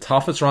had the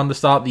toughest run to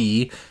start the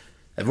year.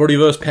 They've already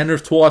versed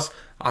Penrith twice.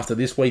 After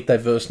this week,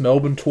 they've versed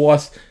Melbourne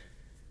twice.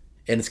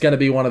 And it's going to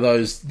be one of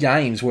those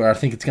games where I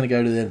think it's going to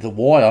go to the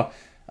wire.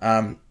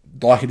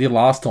 Like it did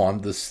last time,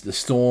 the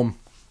Storm,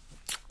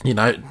 you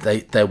know,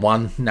 they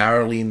won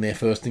narrowly in their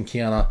first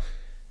encounter.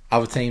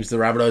 Other teams, the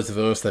Rabbitohs,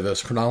 they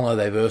versed Cronulla,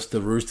 they versed the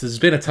Roosters. It's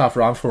been a tough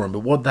run for them, but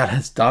what that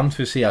has done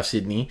for South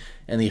Sydney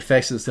and the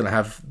effects it's going to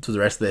have to the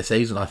rest of their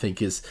season, I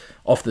think, is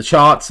off the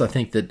charts. I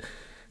think that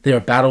they're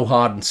a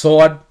battle-hardened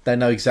side. They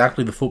know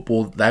exactly the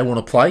football they want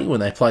to play when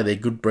they play their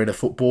good breed of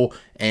football.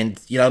 And,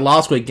 you know,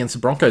 last week against the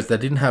Broncos, they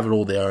didn't have it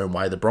all their own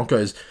way. The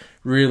Broncos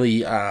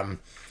really,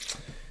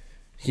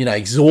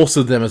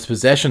 exhausted them as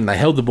possession. They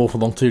held the ball for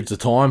long periods of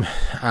time.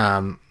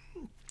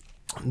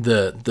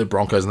 The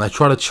Broncos, and they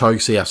tried to choke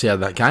CFC out of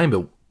that game,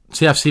 but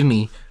South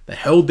Sydney, they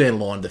held their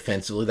line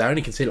defensively. They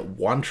only conceded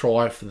 1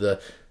 try for the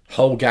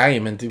whole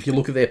game, and if you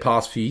look at their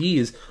past few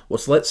years,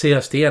 what's let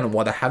CFC down and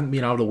why they haven't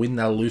been able to win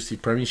that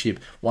elusive premiership,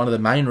 one of the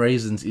main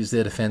reasons is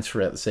their defence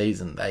throughout the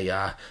season.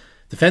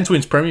 Defence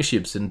wins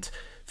premierships, and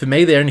for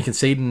me, they're only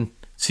conceding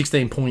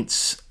 16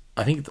 points.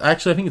 I think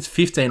it's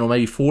 15 or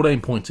maybe 14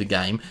 points a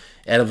game.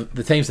 Out of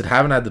the teams that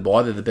haven't had the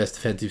bye, they're the best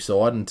defensive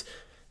side, and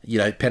you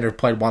know, Penrith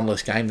played 1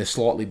 less game. They're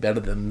slightly better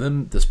than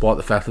them, despite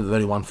the fact that they've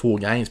only won 4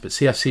 games. But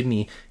South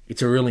Sydney,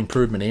 it's a real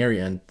improvement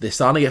area, and they're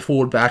starting to get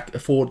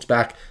forwards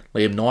back.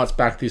 Liam Knight's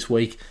back this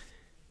week.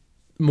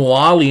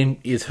 Moali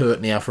is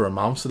hurt now for a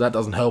month, so that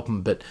doesn't help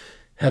him. But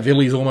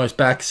Havili's almost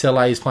back.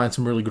 Saleh is playing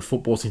some really good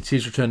football since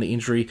his return to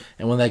injury.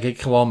 And when they get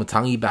Kalal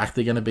Matangi back,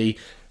 they're going to be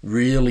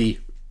really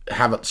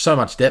have so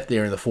much depth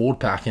there in the forward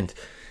pack. And,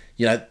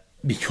 you know,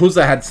 because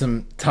they had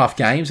some tough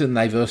games and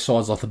they versed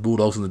sides like the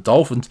Bulldogs and the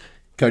Dolphins,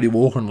 Cody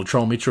Walker and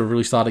Latrell Mitchell have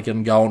really started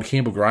getting going.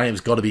 Campbell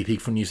Graham's got to be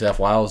picked from New South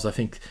Wales. I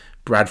think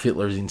Brad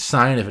Fittler is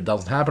insane if it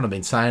doesn't happen. I've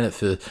been saying it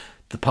for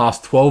the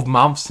past 12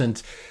 months,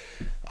 and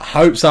I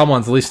hope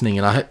someone's listening.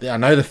 And I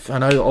know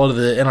a lot of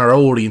the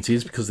NRL audience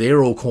is, because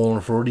they're all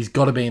calling for it. He's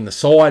got to be in the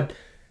side.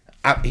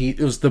 It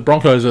was the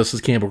Broncos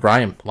versus Campbell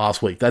Graham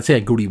last week. That's how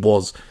good he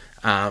was.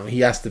 He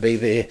has to be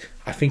there.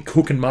 I think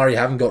Cook and Murray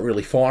haven't got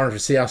really firing for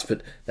South,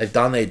 but they've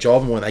done their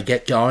job, and when they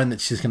get going,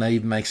 that's just going to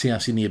even make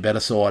South Sydney a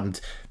better side.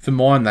 And for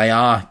mine, they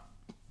are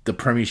the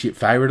premiership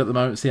favourite at the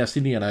moment, South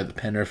Sydney. I know that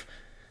Penrith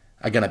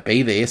are going to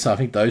be there, so I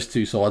think those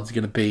two sides are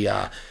going to be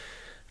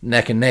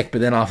neck and neck,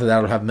 but then after that,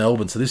 we'll have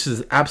Melbourne. So this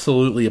is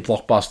absolutely a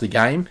blockbuster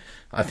game.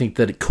 I think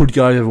that it could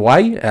go either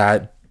way.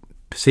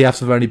 Souths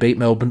have only beat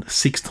Melbourne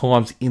 6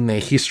 times in their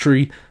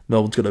history.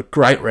 Melbourne's got a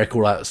great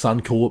record out at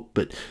Suncorp,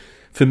 but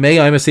for me,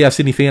 I'm a South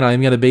Sydney fan. I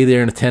am going to be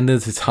there in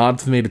attendance. It's hard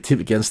for me to tip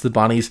against the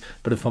Bunnies,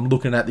 but if I'm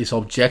looking at this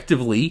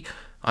objectively,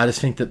 I just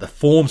think that the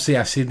form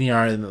South Sydney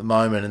are in at the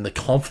moment, and the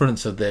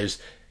confidence of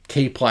those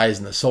key players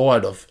in the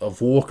side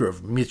of Walker,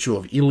 of Mitchell,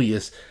 of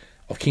Ilias,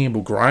 of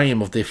Campbell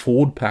Graham, of their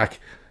forward pack,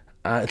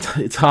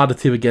 it's hard to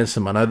tip against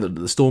them. I know that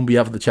the Storm be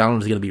up for the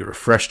challenge is going to be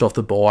refreshed off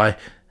the bye,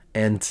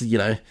 and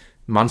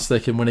Munster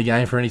can win a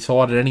game for any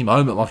side at any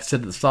moment, like I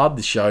said at the start of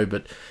the show.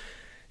 But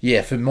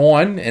yeah, for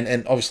mine,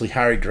 and obviously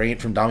Harry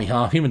Grant from dummy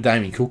half, him and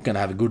Damien Cook going to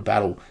have a good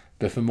battle.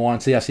 But for mine,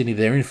 South Sydney,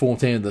 they're in form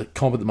team of the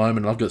comp at the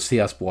moment, and I've got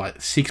South by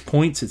 6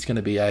 points. It's going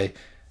to be a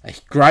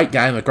great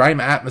game, a great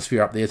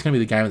atmosphere up there. It's going to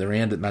be the game of the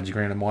round at Magic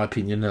Round, in my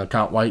opinion, and I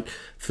can't wait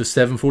for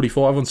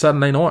 7:45 on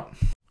Saturday night.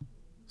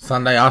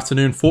 Sunday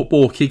afternoon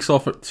football kicks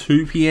off at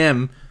 2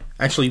 p.m,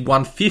 actually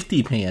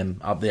 1:50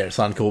 p.m. up there at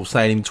Suncorp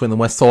Stadium between the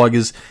West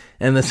Tigers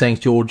and the St.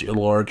 George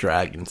Illawarra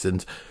Dragons.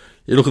 And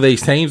you look at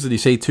these teams and you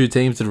see two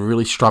teams that have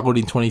really struggled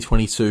in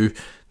 2022.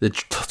 The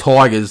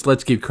Tigers,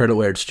 let's give credit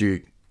where it's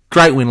due.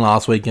 Great win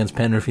last week against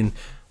Penrith in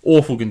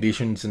awful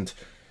conditions, and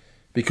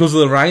because of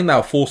the rain, they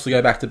were forced to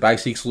go back to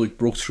basics. Luke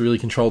Brooks really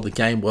controlled the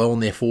game well,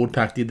 and their forward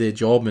pack did their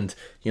job, and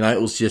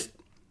it was just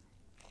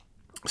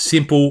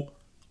simple,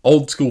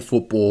 old-school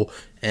football,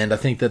 and I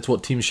think that's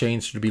what Tim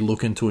Sheen should be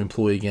looking to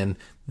employ again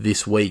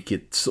this week.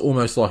 It's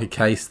almost like a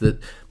case that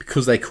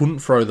because they couldn't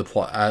throw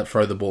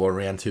the ball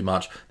around too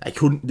much, they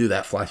couldn't do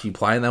that flashy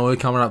play, and they were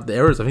coming up with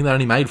errors. I think they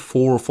only made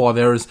 4 or 5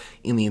 errors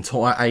in the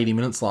entire 80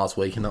 minutes last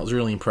week, and that was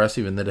really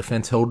impressive, and the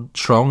defence held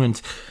strong,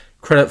 and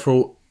credit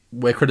for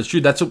where credit's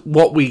due. That's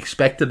what we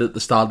expected at the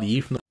start of the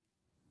year from the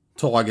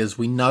Tigers.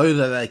 We know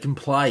that they can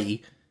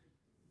play,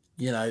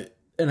 an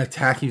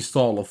attacking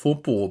style of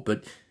football,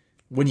 but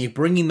when you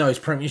bring in those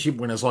premiership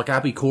winners like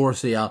Abby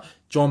Coruscant,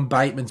 John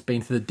Bateman's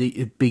been to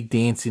the big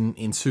dance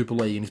in Super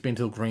League, and he's been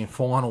to the grand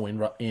final in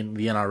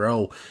the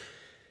NRL.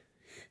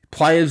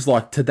 Players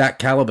like to that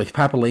calibre,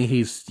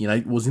 Papalihi's,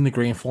 was in the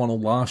grand final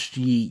last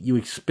year. You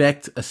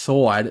expect a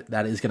side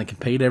that is going to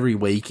compete every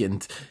week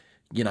and,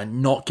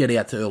 not get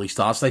out to early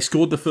starts. They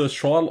scored the first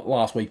try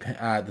last week,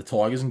 the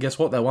Tigers, and guess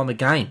what? They won the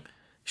game.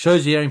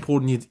 Shows you how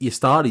important your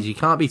start is. You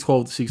can't be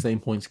 12 to 16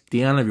 points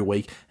down every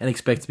week and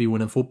expect to be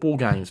winning football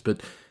games.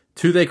 But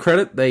to their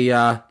credit, they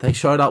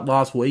showed up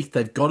last week.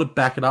 They've got to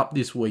back it up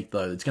this week,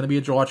 though. It's going to be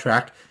a dry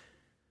track.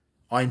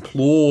 I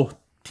implore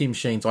Tim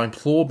Sheens, I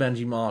implore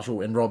Benji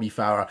Marshall and Robbie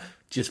Farah,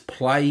 just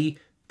play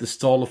the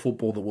style of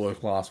football that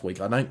worked last week.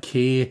 I don't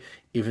care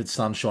if it's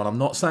sunshine. I'm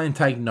not saying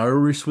take no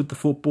risks with the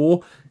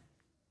football,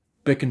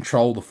 but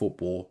control the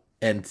football.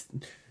 And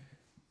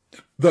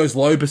those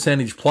low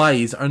percentage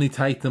plays, only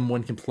take them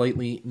when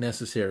completely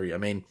necessary. I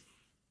mean,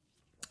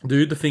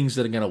 do the things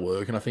that are going to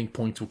work, and I think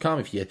points will come.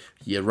 If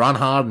you run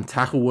hard and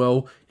tackle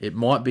well, it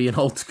might be an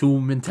old school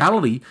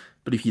mentality,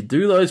 but if you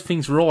do those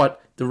things right,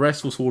 the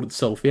rest will sort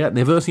itself out. And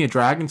they're versing a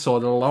Dragon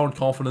side that are low in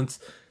confidence.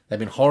 They've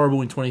been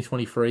horrible in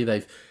 2023.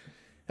 They've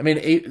been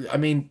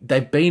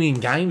in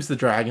games, the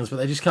Dragons, but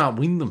they just can't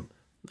win them.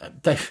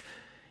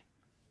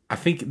 I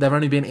think they've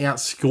only been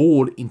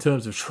outscored in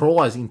terms of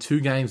tries in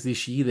 2 games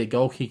this year. Their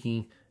goal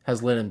kicking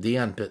has let them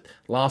down, but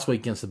last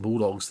week against the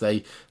Bulldogs,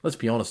 let's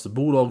be honest, the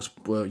Bulldogs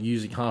were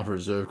using half a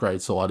reserve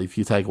grade side if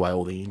you take away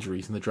all the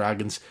injuries, and the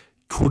Dragons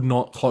could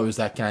not close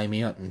that game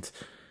out. And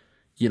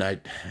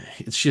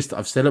it's just,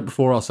 I've said it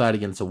before, I'll say it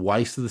again, it's a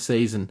waste of the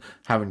season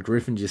having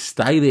Griffin just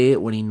stay there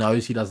when he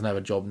knows he doesn't have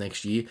a job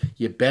next year.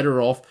 You're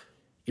better off,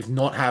 if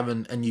not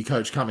having a new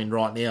coach come in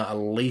right now, at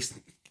least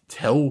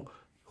tell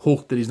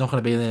Hook that he's not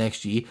going to be there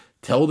next year.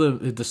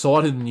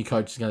 Decide who the new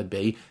coach is going to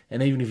be,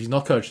 and even if he's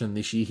not coaching them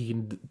this year, he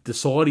can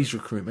decide his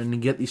recruitment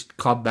and get this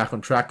club back on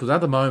track. Because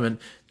at the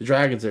moment, the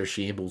Dragons are a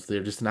shambles.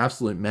 They're just an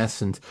absolute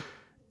mess, and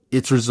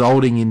it's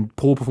resulting in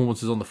poor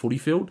performances on the footy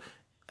field.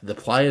 The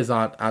players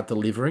aren't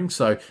delivering,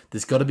 so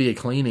there's got to be a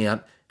clean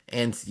out.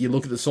 And you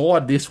look at the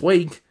side this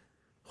week,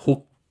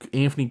 Hook,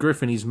 Anthony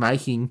Griffin is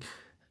making,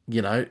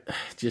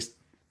 just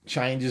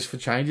changes for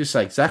changes'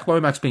 sake. Zach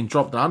Lomax's been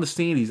dropped. I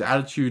understand his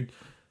attitude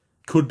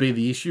could be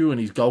the issue, and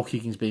his goal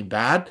kicking's been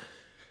bad.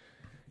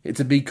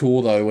 It's a big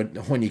call, though,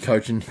 when you're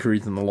coaching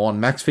careers on the line.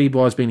 Max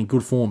Feebai's been in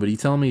good form, but are you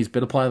telling me he's a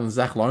better player than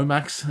Zach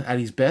Lomax at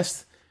his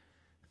best?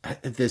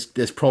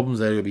 There's problems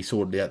that are going to be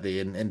sorted out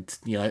there, and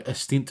a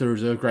stint to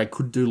reserve grade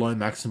could do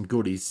Lomax some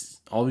good. He's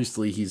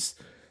obviously his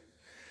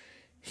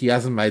he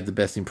hasn't made the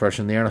best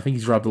impression there, and I think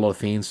he's rubbed a lot of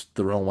fans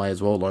the wrong way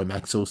as well,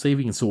 Lomax. So we'll see if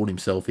he can sort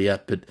himself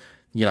out. But,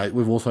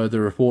 we've also heard the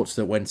reports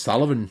that when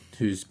Sullivan,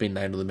 who's been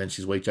named to the bench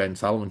this week, Jaden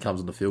Sullivan, comes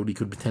on the field, he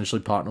could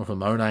potentially partner with a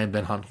Monet and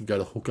Ben Hunt could go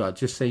to hooker. It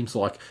just seems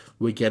like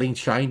we're getting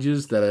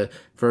changes that are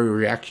very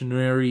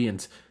reactionary,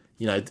 and,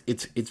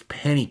 it's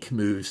panic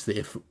moves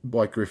there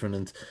by Griffin.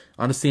 And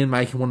I understand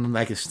wanting to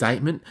make a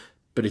statement,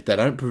 but if they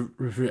don't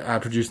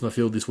produce on the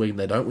field this week and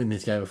they don't win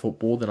this game of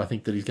football, then I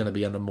think that he's going to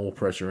be under more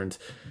pressure, and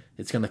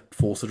it's going to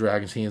force the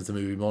Dragons' hands to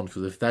move him on.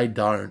 Because if they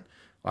don't,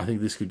 I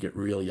think this could get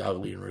really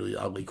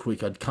ugly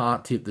quick. I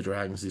can't tip the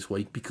Dragons this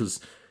week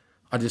because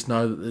I just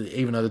know that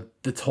even though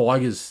the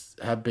Tigers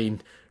have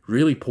been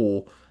really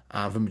poor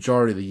for the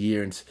majority of the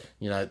year, and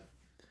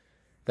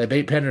they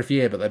beat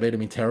Penrith, but they beat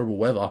them in terrible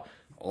weather.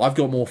 I've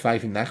got more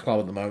faith in that club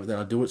at the moment than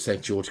I do at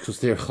St George because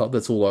they're a club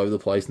that's all over the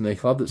place and they're a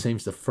club that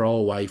seems to throw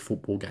away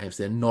football games.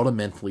 They're not a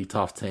mentally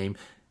tough team.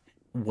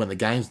 When the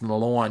game's on the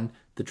line,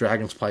 the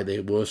Dragons play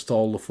their worst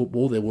style of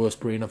football, their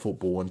worst brand of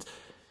football, and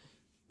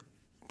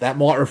that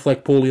might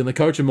reflect poorly on the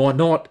coach, it might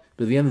not,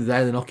 but at the end of the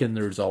day, they're not getting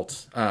the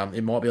results.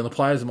 It might be on the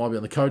players, it might be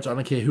on the coach, I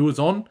don't care who it's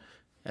on.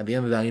 At the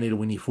end of the day, you need to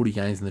win your footy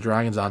games, and the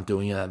Dragons aren't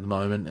doing it at the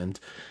moment, and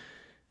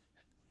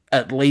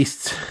at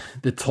least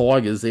the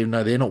Tigers, even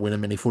though they're not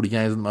winning many footy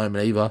games at the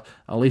moment either,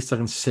 at least I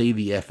can see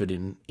the effort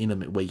in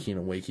them week in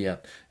and week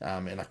out.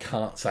 And I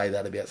can't say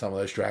that about some of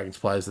those Dragons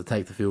players that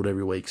take the field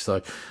every week.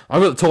 So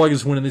I've got the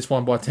Tigers winning this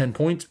one by 10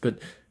 points, but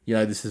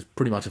this is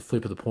pretty much a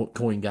flip of the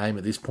coin game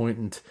at this point,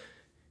 and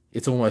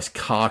it's almost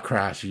car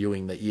crash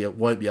viewing that you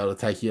won't be able to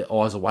take your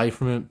eyes away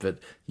from it, but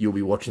you'll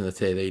be watching the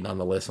TV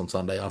nonetheless on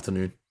Sunday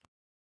afternoon.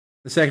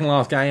 The second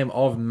last game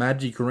of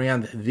Magic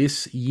Round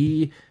this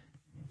year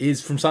is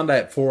from Sunday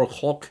at 4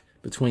 o'clock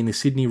between the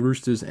Sydney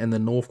Roosters and the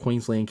North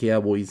Queensland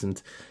Cowboys.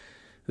 And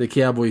the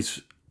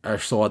Cowboys are a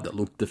side that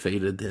look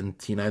defeated, and,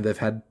 they've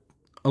had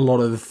a lot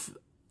of,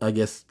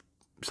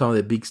 some of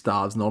their big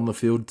stars not on the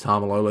field.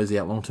 Tamalolo's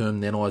out long term.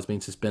 Nenai's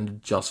been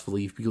suspended just for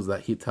leave because of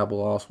that hit tackle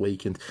last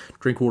week, and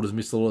Drinkwater's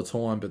missed a lot of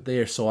time. But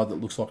they're a side that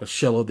looks like a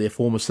shell of their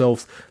former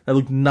selves. They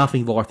look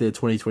nothing like their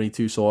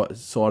 2022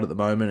 side at the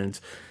moment, and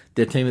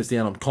their team that's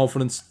down on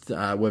confidence,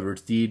 whether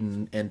it's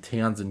Dearden and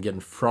Townsend getting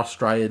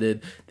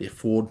frustrated, their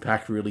forward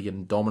pack really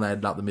getting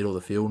dominated up the middle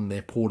of the field, and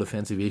their poor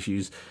defensive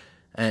issues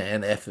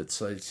and efforts.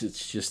 So it's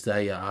just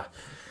a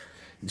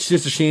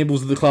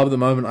shambles of the club at the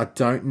moment. I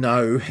don't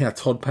know how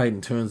Todd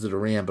Payton turns it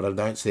around, but I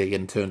don't see it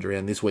getting turned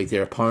around this week.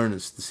 Their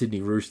opponents, the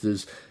Sydney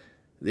Roosters,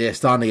 they're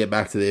starting to get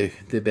back to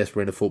their best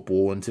brand of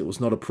football, and it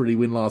was not a pretty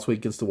win last week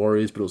against the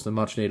Warriors, but it was a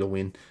much-needed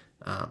win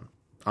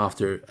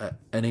after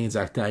an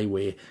Anzac Day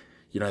where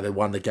they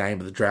won the game,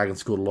 but the Dragons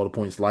scored a lot of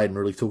points late and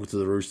really took it to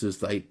the Roosters.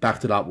 They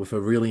backed it up with a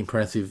really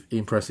impressive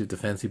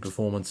defensive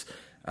performance.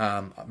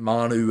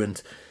 Manu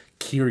and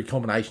Kiri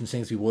combination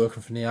seems to be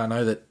working for now. I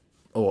know that,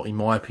 or in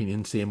my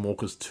opinion, Sam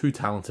Walker's too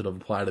talented of a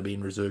player to be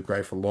in reserve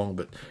grade for long,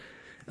 but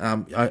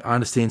I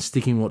understand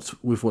sticking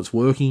with what's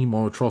working.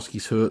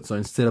 Monotroski's hurt, so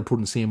instead of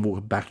putting Sam Walker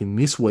back in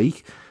this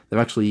week, they've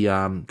actually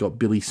got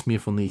Billy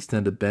Smith on the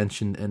extended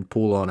bench and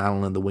Paulo and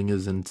Allen and the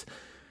wingers, and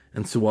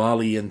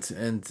Suwali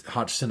and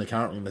Hutchison are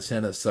currently in the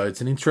centre. So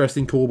it's an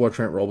interesting call by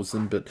Trent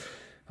Robertson, but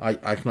I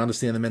can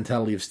understand the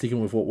mentality of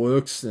sticking with what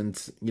works. And,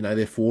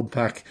 their forward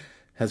pack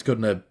has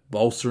gotten a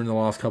bolster in the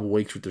last couple of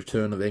weeks with the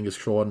return of Angus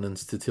Crichton and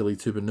Statili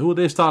Tupanua.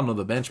 They're starting on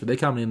the bench, but they're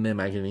coming in there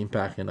making an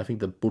impact. And I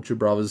think the Butcher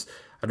brothers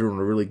are doing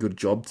a really good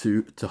job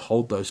to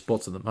hold those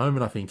spots at the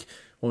moment. I think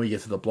when we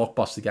get to the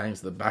blockbuster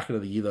games at the back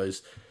of the year,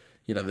 those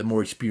the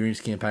more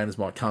experienced campaigners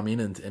might come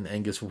in, and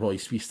Angus will probably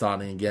be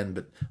starting again.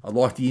 But I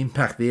like the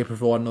impact they're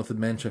providing off the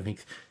bench. I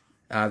think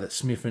that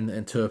Smith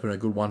and Turpin are a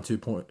good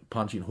 1-2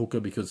 punching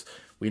hooker, because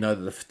we know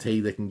that the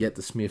fatigue they can get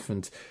to Smith.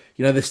 And,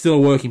 they're still a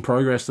work in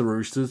progress, the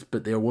Roosters,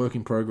 but they're a work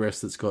in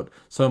progress that's got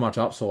so much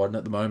upside. And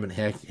at the moment,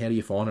 how do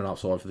you find an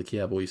upside for the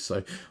Cowboys?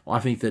 So I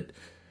think that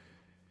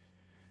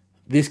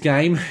this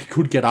game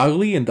could get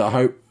ugly, and I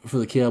hope for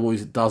the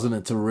Cowboys it doesn't.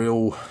 It's a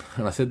real,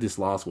 and I said this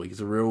last week,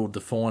 it's a real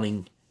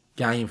defining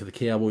game for the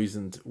Cowboys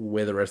and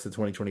where the rest of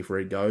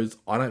 2023 goes.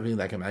 I don't think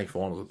they can make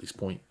finals at this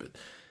point, but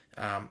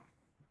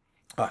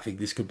I think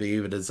this could be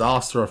either a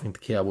disaster. I think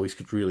the Cowboys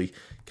could really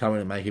come in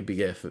and make a big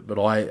effort, but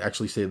I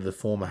actually see the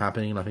former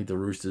happening, and I think the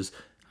Roosters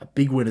are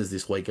big winners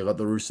this week. I got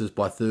the Roosters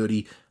by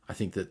 30. I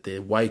think that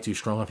they're way too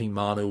strong. I think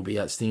Manu will be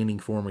outstanding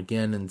for them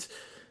again,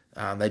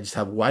 and they just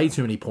have way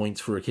too many points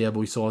for a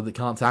Cowboys side that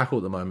can't tackle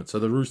at the moment. So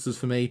the Roosters,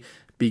 for me,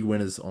 big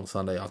winners on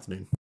Sunday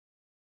afternoon.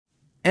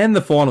 And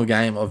the final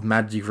game of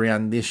Magic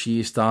Round this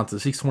year starts at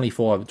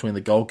 6:25 between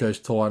the Gold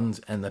Coast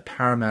Titans and the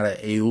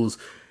Parramatta Eels.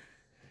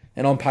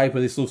 And on paper,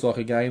 this looks like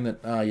a game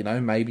that,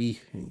 maybe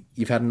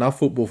you've had enough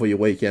football for your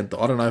weekend.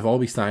 I don't know if I'll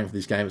be staying for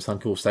this game at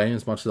Suncorp Stadium,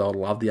 as much as I'd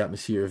love the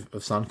atmosphere of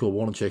Suncorp. I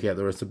want to check out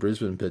the rest of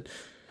Brisbane. But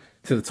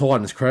to the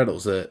Titans' credit, it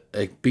was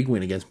a big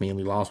win against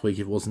Manly last week.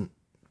 It wasn't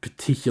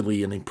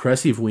particularly an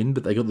impressive win,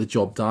 but they got the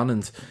job done,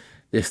 and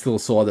they're still a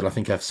side that I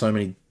think have so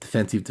many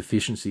defensive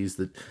deficiencies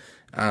that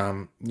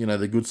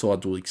The good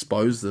sides will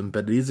expose them,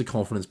 but it is a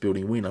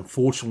confidence-building win.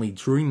 Unfortunately,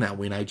 during that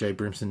win, AJ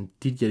Brimson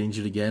did get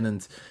injured again,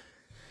 and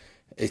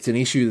it's an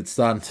issue that's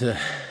starting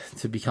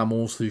to become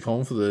all too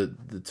common for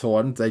the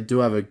Titans. They do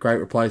have a great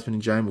replacement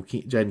in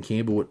Jaden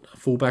Campbell at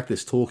fullback.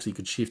 There's talks he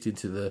could shift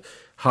into the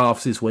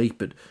halves this week,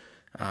 but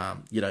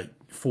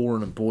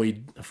Foran and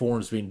Boyd.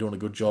 Foran's been doing a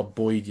good job.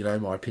 Boyd,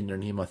 my opinion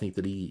on him, I think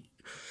that he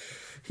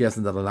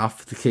hasn't done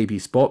enough to keep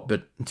his spot,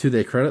 but to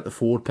their credit, the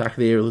forward pack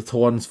there, the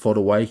Titans,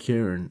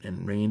 Fodawaker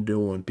and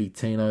Randall and Big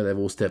Tino, they've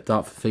all stepped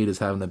up. Feeder's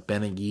having a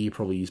banner year,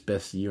 probably his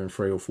best year in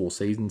 3 or 4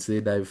 seasons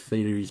there. Dave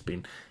Feeder, he's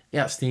been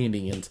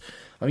outstanding, and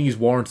I think he's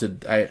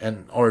warranted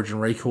an Origin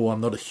recall.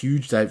 I'm not a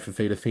huge Dave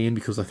Feeder fan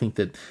because I think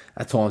that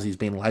at times he's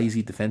been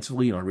lazy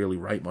defensively, and I really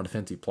rate my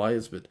defensive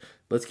players, but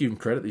let's give him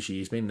credit this year.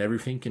 He's been in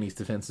everything, and his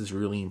defence has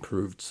really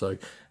improved, so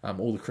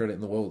all the credit in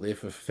the world there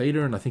for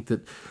Feeder, and I think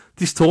that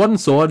this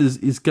Titans side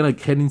is going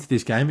to head into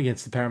this game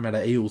against the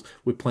Parramatta Eels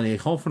with plenty of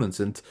confidence,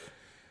 and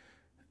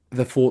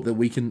the thought that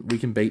we can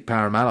beat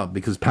Parramatta,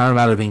 because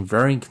Parramatta have been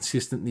very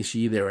inconsistent this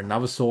year. They're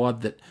another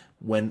side that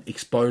when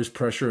exposed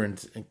pressure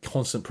and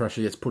constant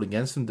pressure gets put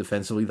against them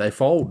defensively, they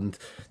fold, and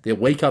they're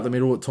weak up the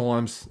middle at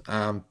times.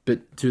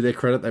 But to their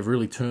credit, they've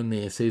really turned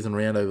their season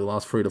around over the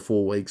last 3 to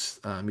 4 weeks.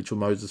 Mitchell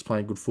Moses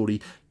playing good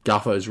footy.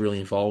 Guffo's really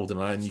involved,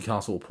 and I know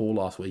Newcastle were poor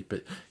last week,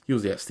 but he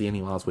was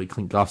outstanding last week.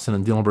 Clint Gufson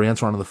and Dylan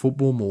Brown's running the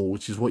football more,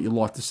 which is what you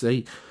like to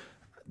see.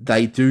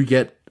 They do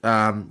get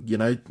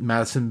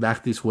Madison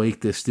back this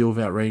week. They're still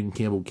without Reid and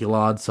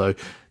Campbell-Gillard, so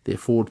their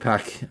forward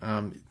pack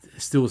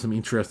still some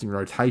interesting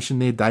rotation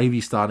there.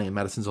 Davey starting at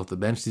Madison's off the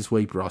bench this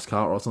week. Bryce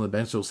Cartwright's on the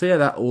bench. So we'll see how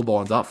that all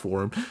lines up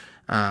for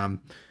him.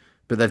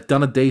 But they've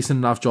done a decent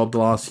enough job the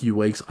last few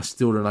weeks. I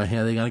still don't know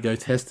how they're going to go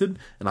tested,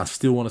 and I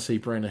still want to see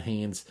Brendan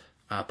Hands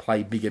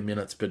play bigger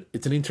minutes. But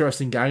it's an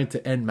interesting game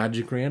to end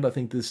Magic Round. I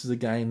think this is a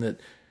game that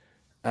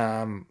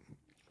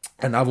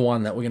another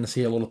one that we're going to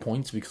see a lot of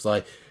points, because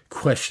I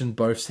question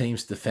both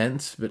teams'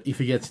 defence. But if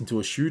it gets into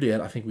a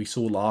shootout, I think we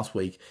saw last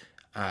week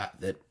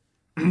that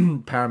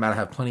Parramatta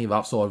have plenty of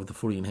upside with the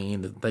footy in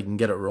hand. They can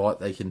get it right.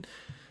 They can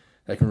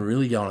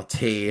really go on a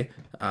tear.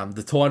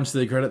 The Titans, to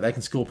their credit, they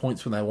can score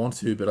points when they want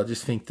to, but I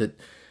just think that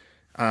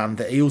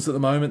the Eels at the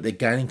moment, they're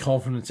gaining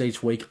confidence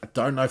each week. I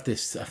don't know if they're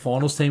a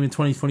finals team in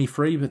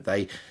 2023, but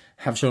they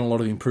have shown a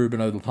lot of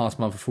improvement over the past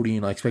month of footy,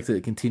 and I expect it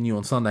to continue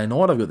on Sunday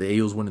night. I've got the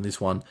Eels winning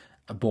this one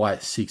by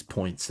 6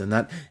 points. And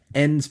that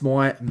ends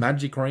my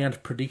Magic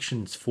Round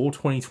predictions for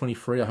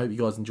 2023. I hope you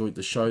guys enjoyed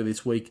the show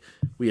this week.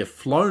 We have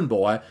flown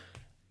by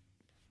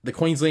the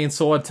Queensland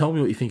side. Tell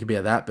me what you think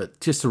about that. But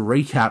just to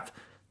recap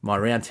my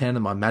round 10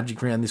 and my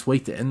Magic Round this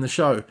week to end the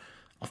show,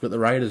 I've got the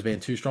Raiders being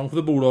too strong for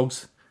the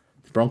Bulldogs.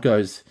 The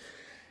Broncos,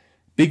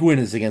 big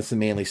winners against the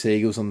Manly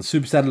Seagulls. On the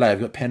Super Saturday,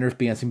 I've got Penrith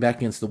bouncing back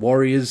against the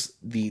Warriors.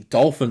 The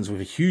Dolphins with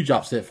a huge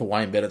upset for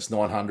Wayne Bennett's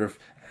 900th,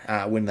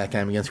 winning that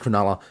game against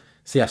Cronulla.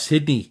 South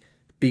Sydney,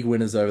 big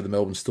winners over the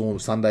Melbourne Storm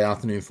Sunday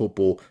afternoon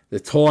football. The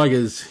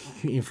Tigers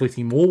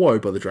inflicting more woe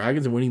by the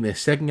Dragons and winning their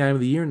second game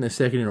of the year and their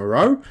second in a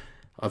row.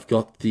 I've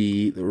got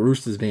the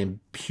Roosters being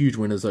huge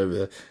winners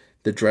over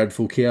the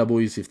dreadful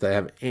Cowboys. If they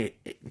have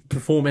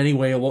perform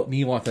anywhere a lot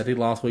near like they did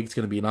last week, it's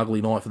going to be an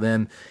ugly night for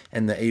them.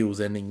 And the Eels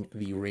ending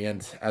the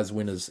round as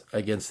winners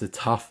against the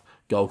tough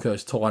Gold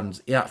Coast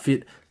Titans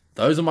outfit.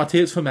 Those are my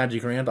tips for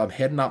Magic Round. I'm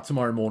heading up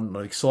tomorrow morning.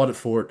 I'm excited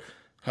for it.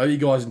 Hope you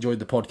guys enjoyed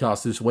the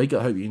podcast this week.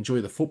 I hope you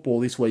enjoy the football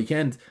this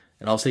weekend.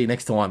 And I'll see you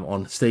next time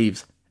on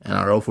Steve's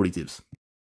NRL Footy Tips.